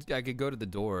guess I could go to the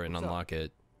door and unlock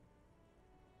it.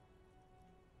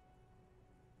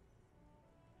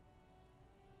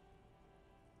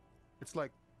 It's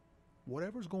like,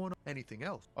 whatever's going on, anything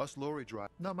else. Us lorry drive,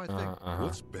 not my thing.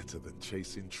 What's better than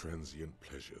chasing transient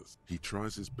pleasures? He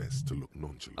tries his best to look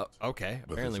nonchalant. Okay,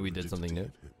 apparently we did something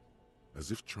new. As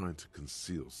if trying to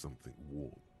conceal something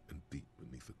warm and deep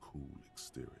beneath a cool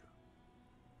exterior.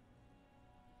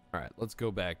 All right, let's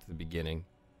go back to the beginning.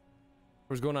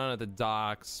 What's going on at the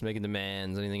docks? Making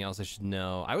demands? Anything else I should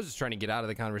know? I was just trying to get out of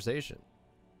the conversation.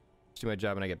 Just do my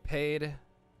job and I get paid.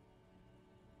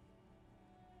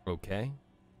 Okay.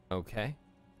 Okay.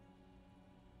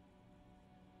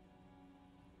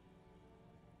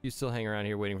 You still hang around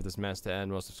here waiting for this mess to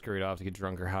end. Most have scurried off to get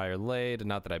drunk or high or laid.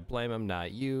 Not that I blame them.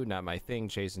 Not you. Not my thing.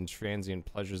 Chasing transient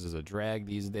pleasures is a drag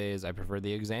these days. I prefer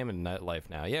the examined life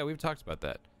now. Yeah, we've talked about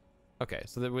that. Okay,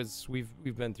 so there was we've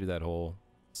been through that whole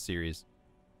series.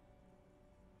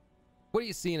 What do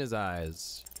you see in his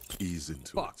eyes? Ease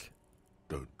into it.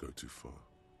 Don't go too far.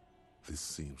 This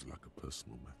seems like a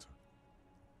personal matter.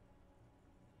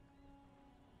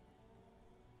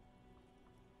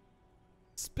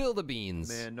 Spill the beans.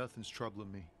 Man, nothing's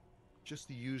troubling me. Just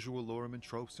the usual Lorman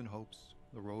tropes and hopes.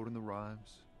 The road and the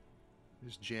rhymes.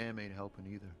 This jam ain't helping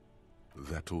either.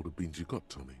 That all the beans you got,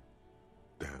 Tommy?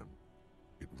 Damn,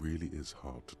 it really is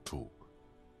hard to talk,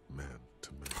 man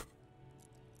to man.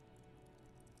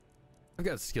 I've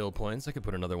got skill points. I could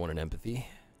put another one in empathy.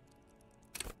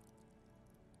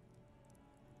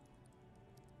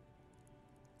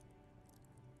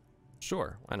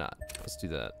 Sure, why not? Let's do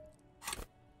that.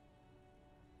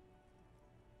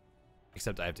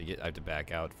 Except I have to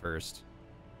back out first.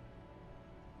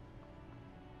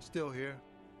 Still here,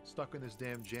 stuck in this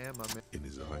damn jam I'm in. In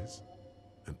his eyes,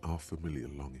 an unfamiliar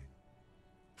longing.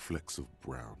 Flecks of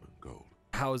brown and gold.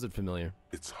 How is it familiar?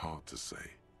 It's hard to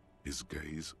say. His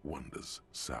gaze wanders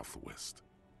southwest,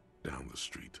 down the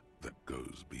street that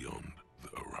goes beyond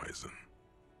the horizon.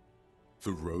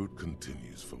 The road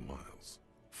continues for miles,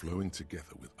 flowing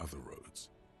together with other roads,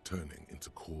 turning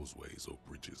into causeways or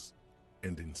bridges,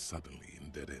 ending suddenly in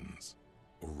dead ends,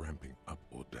 or ramping up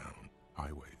or down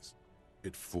highways.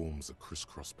 It forms a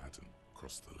crisscross pattern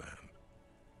across the land.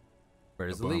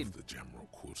 Where's the Above lead? the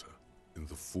Jamrock Quarter, in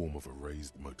the form of a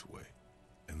raised motorway,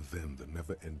 and then the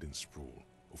never-ending sprawl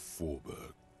of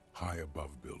Forburg, high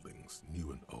above buildings,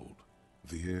 new and old,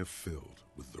 the air filled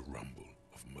with the rumble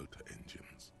of motor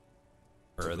engines.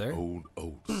 Further? To the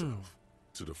old south,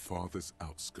 to the farthest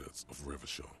outskirts of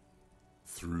Revachol,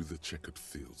 through the checkered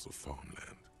fields of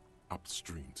farmland,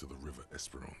 upstream to the river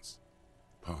Esperance,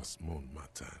 past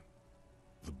Montmartin,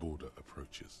 the border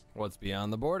approaches. What's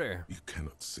beyond the border? You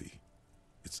cannot see.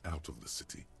 It's out of the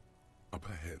city. Up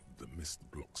ahead, the mist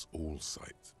blocks all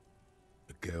sight.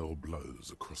 A gale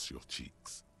blows across your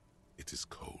cheeks. It is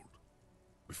cold.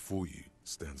 Before you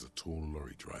stands a tall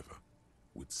lorry driver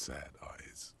with sad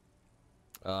eyes.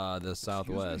 The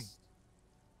southwest.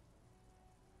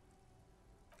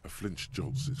 A flinch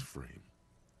jolts his frame.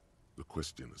 The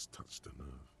question has touched a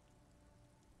nerve.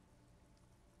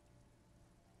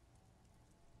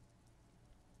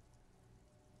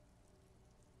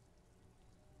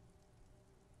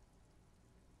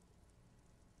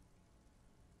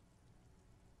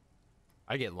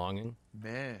 I get longing.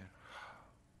 Man,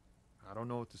 I don't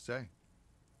know what to say.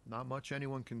 Not much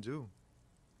anyone can do.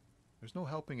 There's no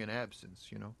helping in absence,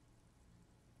 you know.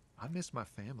 I miss my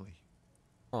family.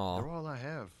 Aw. They're all I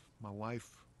have. My wife,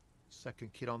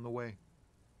 second kid on the way,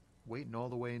 waiting all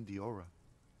the way in Diora.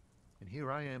 And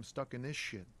here I am stuck in this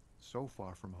shit, so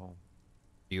far from home.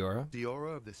 Diora?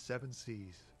 Diora of the Seven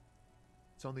Seas.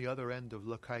 It's on the other end of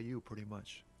Le Caillou, pretty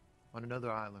much. On another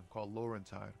island called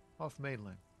Laurentide, off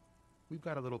mainland. We've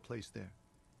got a little place there.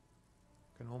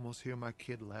 Can almost hear my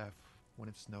kid laugh when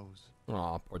it snows.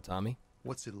 Aw, poor Tommy.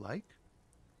 What's it like?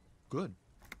 Good.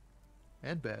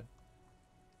 And bad.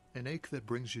 An ache that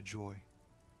brings you joy.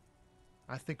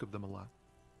 I think of them a lot.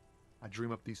 I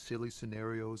dream up these silly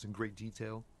scenarios in great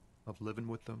detail of living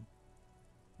with them.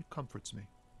 It comforts me.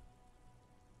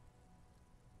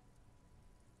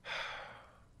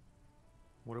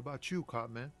 What about you,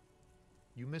 Copman?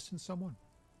 You missing someone?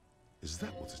 Is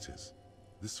that what it is?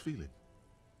 This feeling?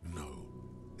 No,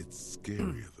 it's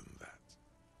scarier than that.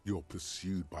 You're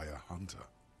pursued by a hunter,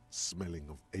 smelling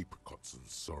of apricots and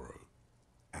sorrow,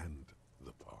 and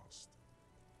the past.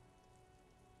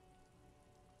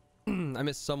 I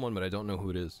miss someone, but I don't know who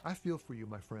it is. I feel for you,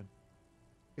 my friend.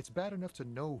 It's bad enough to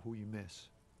know who you miss.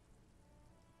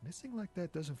 Missing like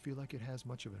that doesn't feel like it has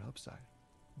much of an upside.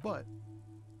 But,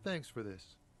 thanks for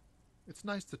this. It's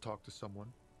nice to talk to someone,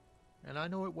 and I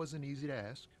know it wasn't easy to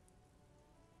ask.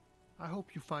 I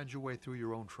hope you find your way through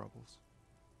your own troubles.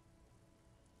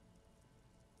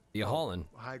 You hauling?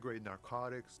 High-grade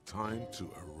narcotics. Time to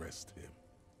arrest him.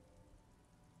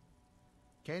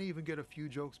 Can't even get a few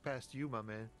jokes past you, my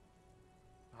man.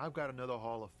 I've got another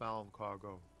haul of found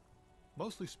cargo.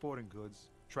 Mostly sporting goods,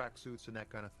 tracksuits, and that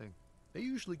kind of thing. They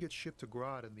usually get shipped to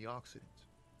Grad in the Occident.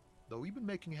 Though we've been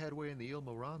making headway in the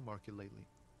Ilmaran market lately.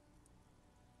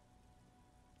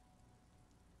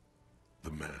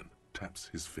 The man taps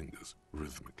his fingers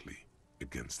rhythmically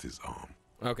against his arm.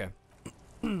 Okay.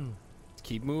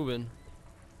 Keep moving.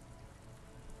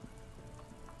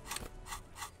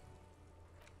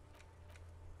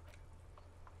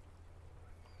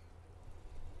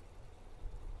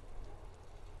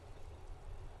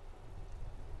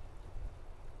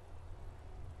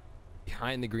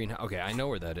 Behind the greenhouse. Okay, I know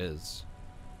where that is.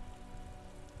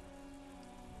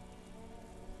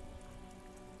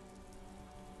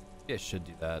 Yeah, should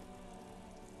do that.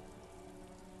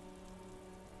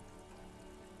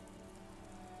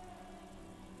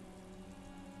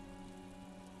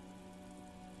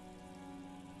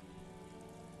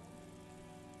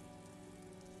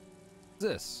 What's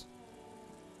this?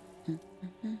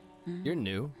 You're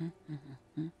new.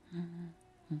 Is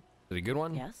it a good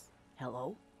one? Yes.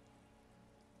 Hello?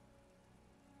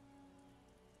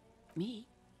 Me?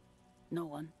 No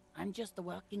one. I'm just a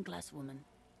working class woman.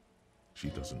 She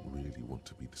doesn't really want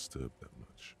to be disturbed that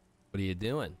much. What are you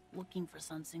doing? Looking for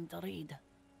something to read.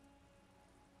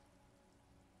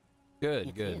 Good,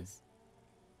 It good. is.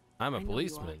 I'm I a know you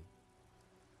policeman. are.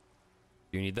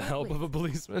 Do you need the Oh, help of wait. a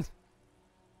policeman?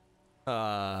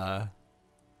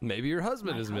 Maybe your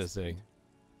husband My is husband? missing.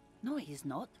 No, he's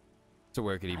not. So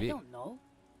where could he I be? don't know.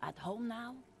 At home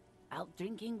now? Out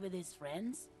drinking with his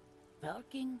friends?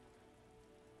 Working?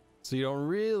 So you don't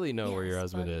really know where your Yes,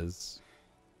 husband but- is.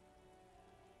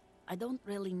 I don't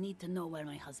really need to know where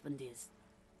my husband is.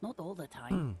 Not all the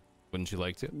time. Wouldn't you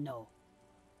like to? No.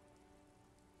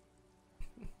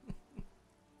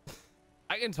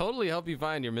 can totally help you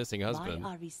find your missing husband.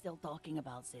 Why are we still talking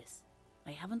about this?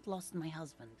 I haven't lost my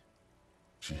husband.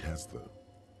 She has, though.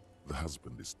 The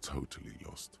husband is totally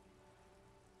lost.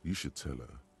 You should tell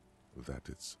her that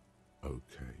it's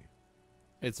okay.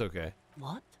 It's okay.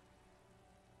 What?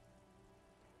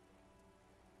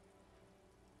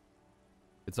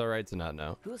 It's all right to not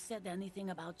know. Who said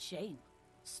anything about shame?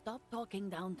 Stop talking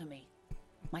down to me.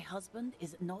 My husband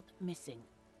is not missing.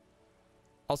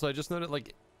 Also, I just noted,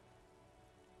 like,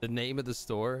 the name of the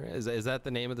store. Is that the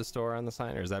name of the store on the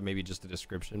sign? Or is that maybe just a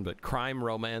description? But crime,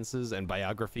 romances, and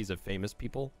biographies of famous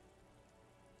people?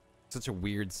 Such a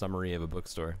weird summary of a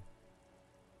bookstore.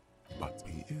 But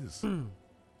he is.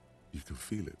 You can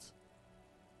feel it.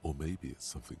 Or maybe it's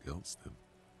something else then.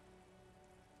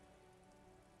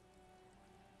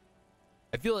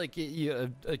 I feel like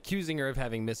accusing her of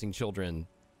having missing children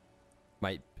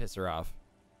might piss her off.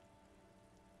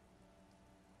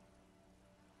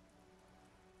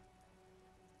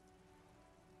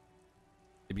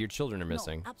 Maybe your children are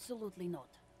missing. No, absolutely not.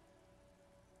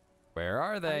 Where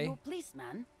are Are they? you a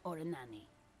policeman or a nanny?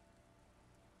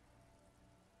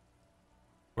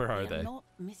 Where are They they? are not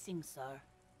missing, sir.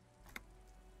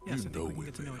 Yes, You I know think we can where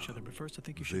get to they know each are. other, but first I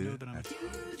think you should know that I'm...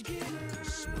 They're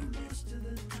smoking.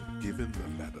 Giving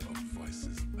the ladder of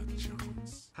vices a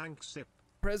chance. Hank Sip.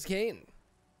 Prez Kane.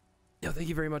 Yo, thank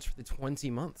you very much for the 20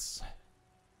 months.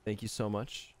 Thank you so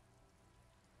much.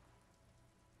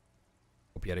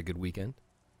 Hope you had a good weekend.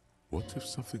 What if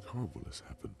something horrible has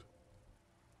happened?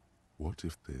 What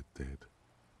if they're dead?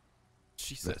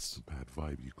 Jesus. That's the bad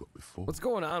vibe you got before. What's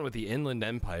going on with the Inland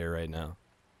Empire right now?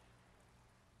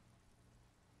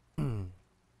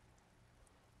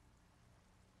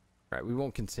 Alright, we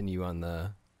won't continue on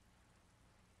the...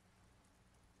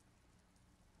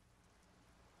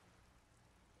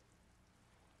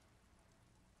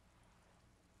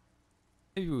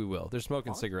 Maybe we will. They're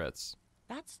smoking What? cigarettes.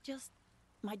 That's just...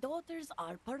 My daughters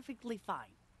are perfectly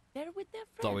fine. They're with their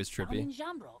friends. It's always down trippy. in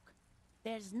Shamrock.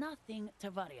 There's nothing to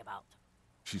worry about.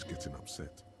 She's getting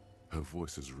upset. Her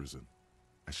voice has risen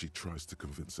as she tries to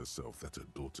convince herself that her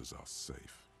daughters are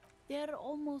safe. They're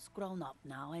almost grown up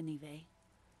now anyway.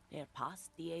 They're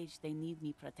past the age they need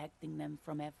me protecting them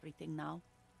from everything now.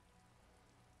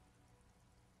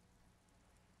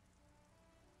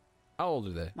 How old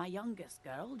are they? My youngest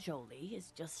girl, Jolie,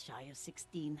 is just shy of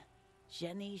 16.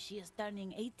 Jenny, she is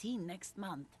turning 18 next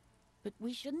month. But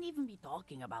we shouldn't even be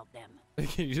talking about them.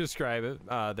 Can you describe it?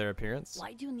 Their appearance?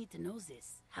 Why do you need to know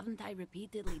this? Haven't I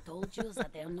repeatedly told you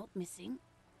that they're not missing?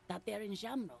 That they're in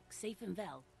Shamrock, safe and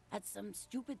well, at some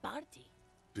stupid party?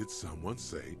 Did someone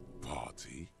say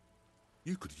party?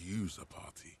 You could use a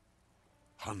party.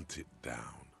 Hunt it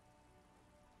down.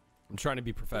 I'm trying to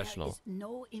be professional. There is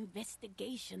no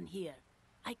investigation here.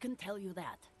 I can tell you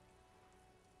that.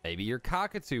 Maybe your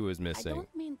cockatoo is I missing.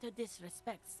 don't mean to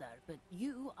disrespect, sir, but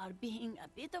you are being a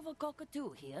bit of a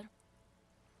cockatoo here.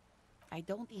 I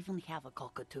don't even have a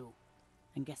cockatoo.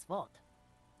 And guess what?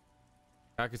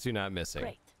 Cockatoo not missing.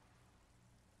 Great.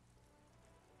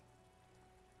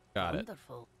 Got it.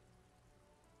 Wonderful.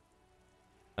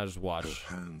 I'll just watch.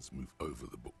 Her hands move over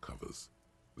the book covers.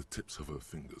 The tips of her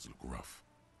fingers look rough,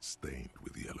 stained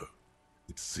with yellow.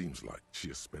 It seems like she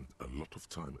has spent a lot of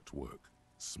time at work,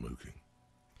 smoking.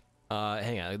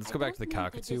 Hang on. Let's go back to the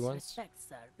cockatoo once. Disrespect,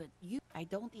 sir, but I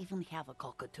don't even have a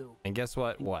cockatoo. And guess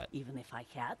what? What? Even if I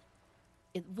had,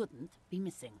 it wouldn't be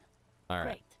missing. All right.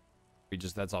 Great. We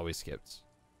just, that's all we skipped.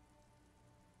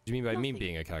 What do you mean by me Nothing.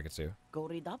 being a cockatoo? Go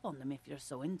read up on them if you're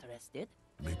so interested.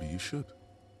 Maybe you should.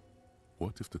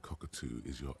 What if the cockatoo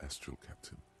is your astral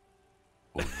captain?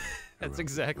 Or That's around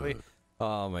exactly. the bird?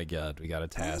 Oh my god, we got a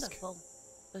task. Wonderful.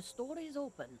 The store is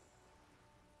open.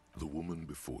 The woman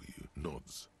before you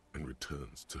nods and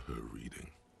returns to her reading.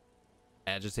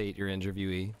 Agitate your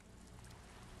interviewee.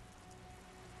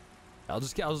 I'll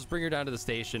just bring her down to the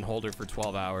station, hold her for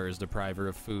 12 hours, deprive her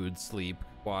of food, sleep,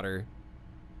 water.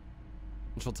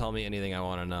 And she'll tell me anything I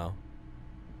want to know.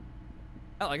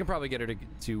 Hell, I can probably get her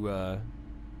to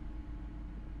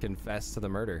confess to the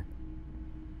murder.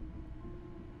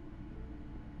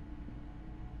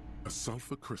 A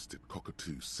sulfur-crested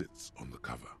cockatoo sits on the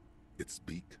cover. Its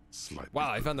beak slightly. Wow,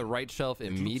 I found the right shelf It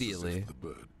looks as immediately. if the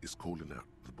bird is calling out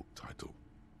the book title.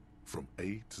 From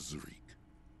A to Zurich,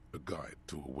 a guide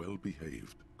to a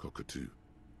well-behaved cockatoo.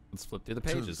 Let's flip through the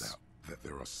Turns pages. out that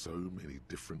there are so many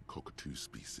different cockatoo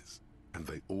species, and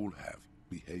they all have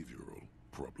behavioral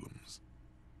problems.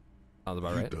 Sounds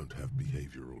about You right. don't have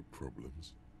behavioral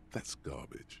problems. That's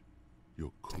garbage.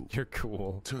 You're cool. You're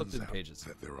cool. Flip Turns through the out pages.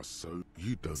 that there are so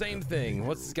you don't. Same have thing.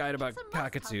 What's this behavioral guide about It's a must-have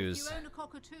if cockatoos? you own a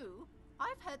cockatoo.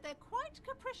 I've heard they're quite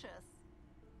capricious.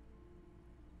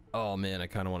 Oh man, I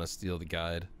kind of want to steal the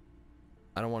guide.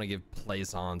 I don't want to give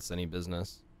Plaisance any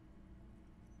business.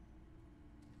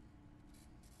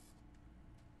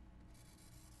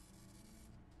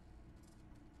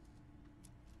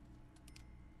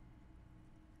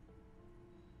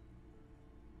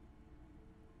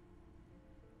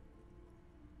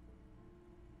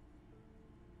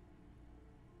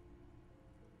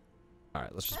 All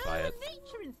right, let's just buy it.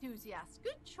 Nature enthusiast.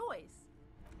 Good choice.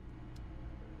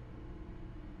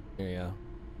 Here you go.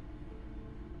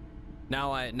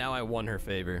 Now I won her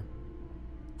favor.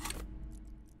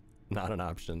 Not an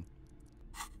option.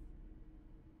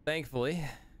 Thankfully.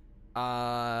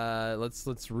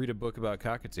 Let's read a book about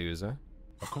cockatoos, huh?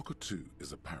 A cockatoo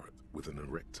is a parrot with an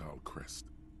erectile crest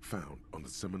found on the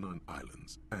Seminine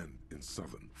Islands and in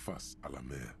southern Fas a la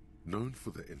Mer. Known for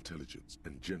their intelligence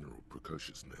and general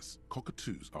precociousness,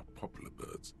 cockatoos are popular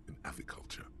birds in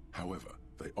aviculture. However,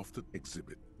 they often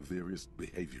exhibit various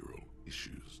behavioral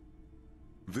issues.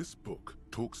 This book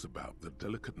talks about the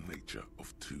delicate nature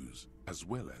of toos, as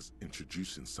well as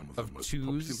introducing some of the most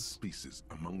popular species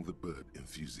among the bird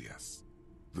enthusiasts.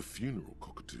 The funeral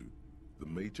cockatoo, the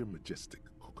major majestic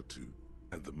cockatoo,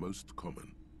 and the most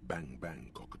common bang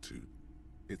bang cockatoo.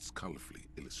 It's colorfully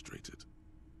illustrated.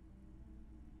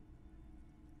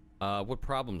 What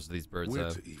problems do these birds Where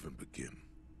have? to even begin?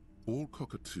 All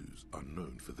cockatoos are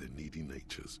known for their needy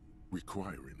natures,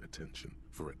 requiring attention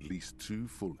for at least 2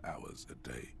 full hours a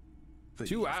day. They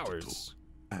 2 love to hours?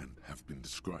 talk and have been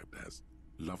described as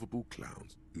lovable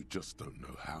clowns who just don't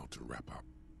know how to wrap up.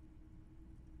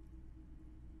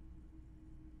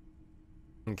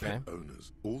 Okay. Pet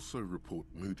owners also report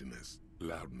moodiness,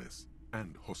 loudness,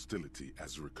 and hostility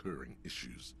as recurring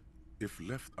issues. If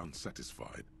left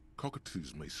unsatisfied,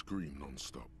 cockatoos may scream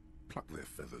non-stop, pluck their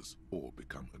feathers, or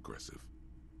become aggressive.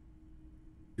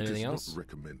 Anything it is else? not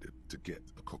recommended to get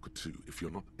a cockatoo if you're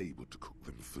not able to cook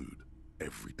them food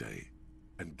every day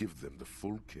and give them the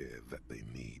full care that they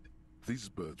need. These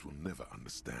birds will never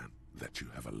understand that you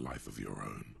have a life of your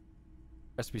own.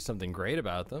 Must be something great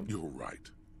about them. You're right.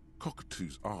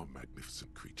 Cockatoos are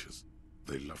magnificent creatures.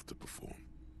 They love to perform,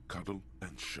 cuddle,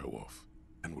 and show off,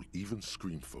 and will even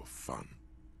scream for fun,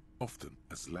 often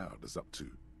as loud as up to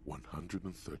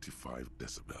 135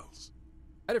 decibels.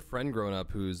 I had a friend growing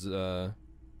up whose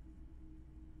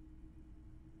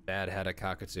dad had a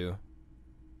cockatoo.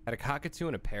 Had a cockatoo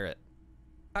and a parrot.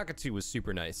 Cockatoo was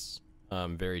super nice,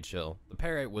 very chill. The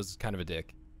parrot was kind of a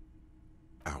dick.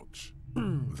 Ouch.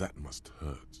 That must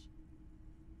hurt.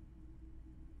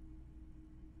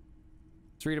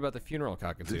 Let's read about the funeral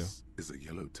cockatoo. This is a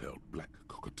yellow-tailed black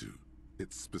cockatoo.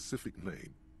 Its specific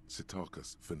name,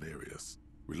 Psittacus venereus,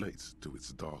 relates to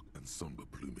its dark and somber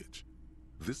plumage.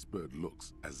 This bird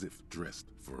looks as if dressed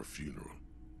for a funeral,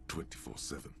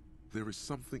 24/7. There is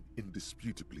something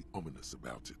indisputably ominous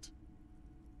about it.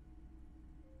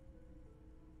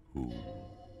 Ooh.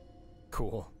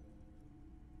 Cool.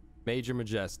 Major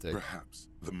majestic. Perhaps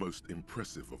the most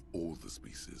impressive of all the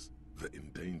species, the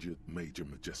endangered major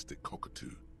majestic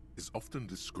cockatoo, is often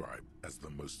described as the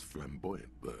most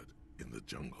flamboyant bird in the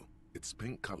jungle. Its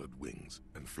pink-colored wings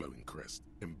and flowing crest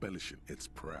embellishing its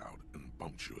proud and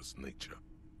bumptious nature.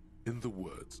 In the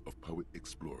words of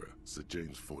poet-explorer Sir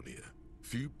James Fournier,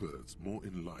 few birds more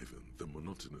enliven the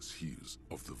monotonous hues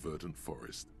of the verdant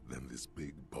forest than this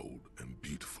big, bold, and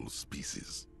beautiful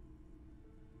species.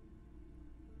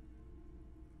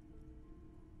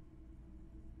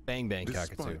 Bang bang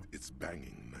cockatoo. Despite its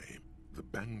banging name, the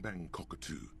bang bang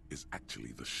cockatoo is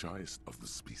actually the shyest of the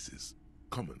species,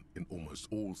 common in almost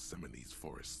all Seminese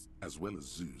forests, as well as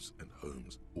zoos and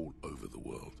homes all over the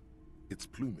world. Its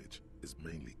plumage is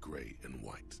mainly grey and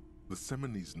white. The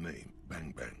Seminese name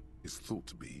bang bang is thought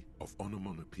to be of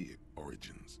onomatopoeic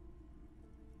origins.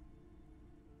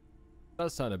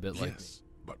 Does sound a bit like Yes,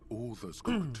 but all those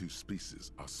cockatoo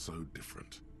species are so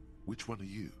different. Which one are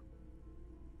you?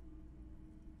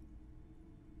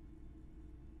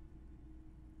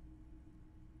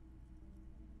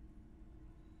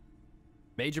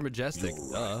 Major majestic.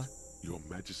 You're right. Your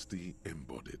Majesty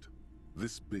embodied.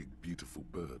 This big, beautiful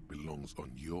bird belongs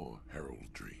on your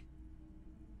heraldry.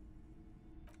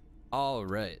 All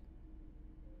right.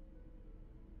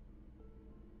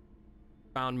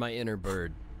 Found my inner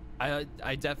bird. I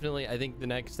think the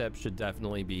next step should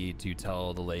definitely be to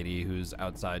tell the lady who's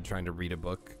outside trying to read a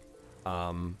book.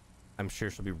 I'm sure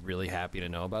she'll be really happy to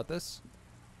know about this.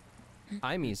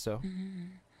 Hi, Miso.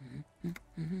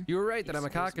 You were right that I'm a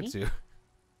cockatoo.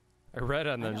 I read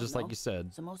on them just like you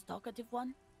said. The most talkative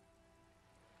one?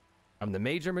 I'm the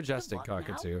major majestic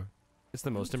cockatoo. It's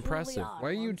the most impressive. Why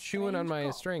are you chewing on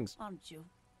my strings? Aren't you?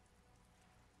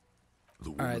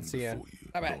 The woman Alright, see ya. before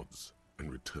you Bye-bye. nods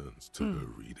and returns to her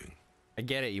reading. I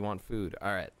get it. You want food.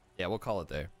 All right. Yeah, we'll call it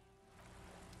there.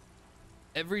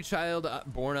 Every child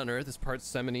born on Earth is part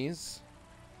Seminese.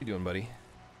 What you doing, buddy?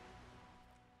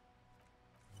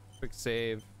 Quick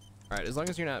save. All right. As long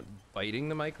as you're not biting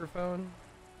the microphone,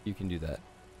 you can do that.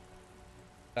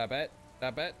 Stop it.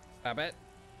 Stop it. Stop it.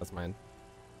 That's mine.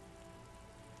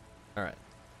 All right.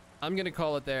 I'm going to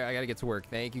call it there. I got to get to work.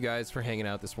 Thank you guys for hanging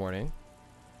out this morning.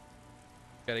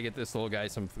 Got to get this little guy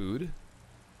some food.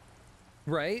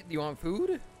 Right? You want food?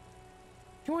 Do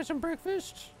you want some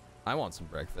breakfast? I want some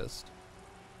breakfast.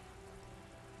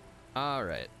 All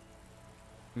right.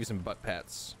 Give you some butt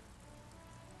pats.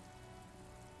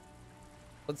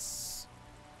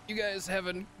 You guys have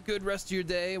a good rest of your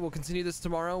day. We'll continue this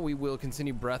tomorrow. We will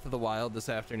continue Breath of the Wild this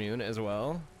afternoon as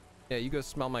well. Yeah, you go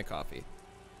smell my coffee.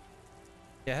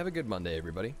 Yeah, have a good Monday,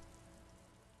 everybody.